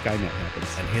probably how Skynet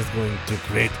happens. And he's going to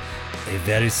create a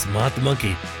very smart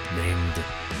monkey named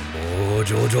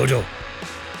Mojo Jojo.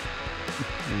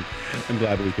 I'm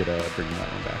glad we could bring that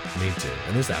one back. Me too.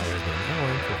 And this hour has been an hour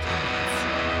and 15 minutes.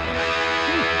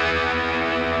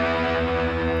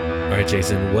 All right,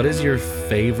 Jason, what is your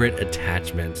favorite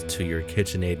attachment to your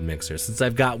KitchenAid mixer? Since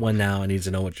I've got one now, I need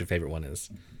to know what your favorite one is.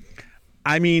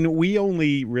 I mean, we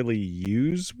only really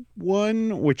use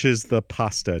one, which is the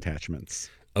pasta attachments.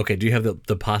 Okay, do you have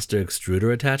the pasta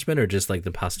extruder attachment or just like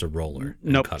the pasta roller?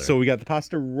 Nope. Cutter? So we got the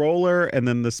pasta roller and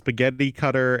then the spaghetti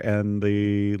cutter and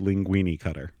the linguine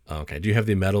cutter. Okay. Do you have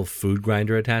the metal food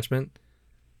grinder attachment?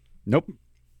 Nope.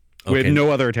 Okay. We have no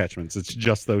other attachments. It's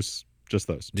just those.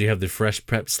 Do you have the fresh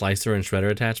prep slicer and shredder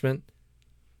attachment?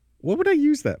 What would I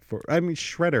use that for? I mean,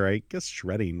 shredder. I guess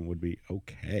shredding would be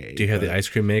okay. Do you have the ice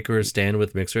cream maker stand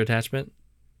with mixer attachment?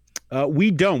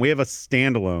 We don't. We have a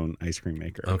standalone ice cream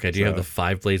maker. Okay. Do you have the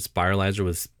 5-blade spiralizer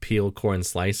with peel, core, and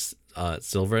slice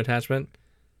silver attachment?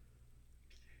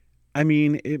 I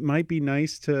mean, it might be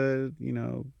nice to,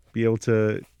 be able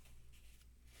to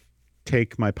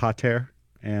take my pater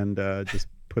and just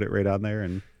put it right on there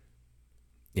and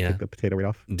take the potato right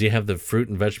off. Do you have the fruit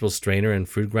and vegetable strainer and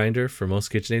fruit grinder for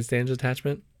most KitchenAid stands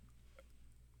attachment?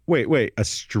 Wait, a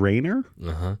strainer?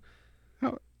 Uh-huh.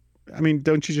 I mean,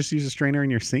 don't you just use a strainer in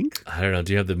your sink? I don't know.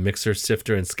 Do you have the mixer,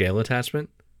 sifter, and scale attachment?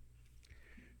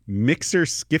 Mixer,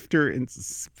 skifter, and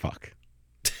fuck.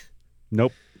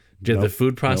 Nope. Do you have the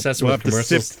food processor We'll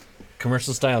with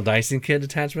commercial style dicing kit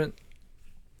attachment?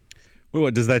 Wait,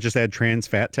 what, does that just add trans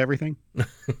fat to everything?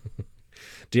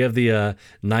 Do you have the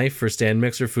knife for stand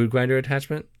mixer food grinder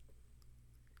attachment?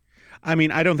 I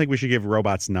mean, I don't think we should give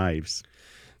robots knives.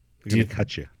 They're going to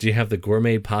cut you. Do you have the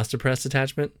gourmet pasta press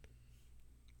attachment?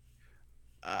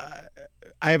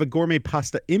 I have a gourmet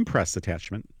pasta impress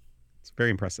attachment. It's very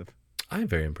impressive. I'm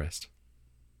very impressed.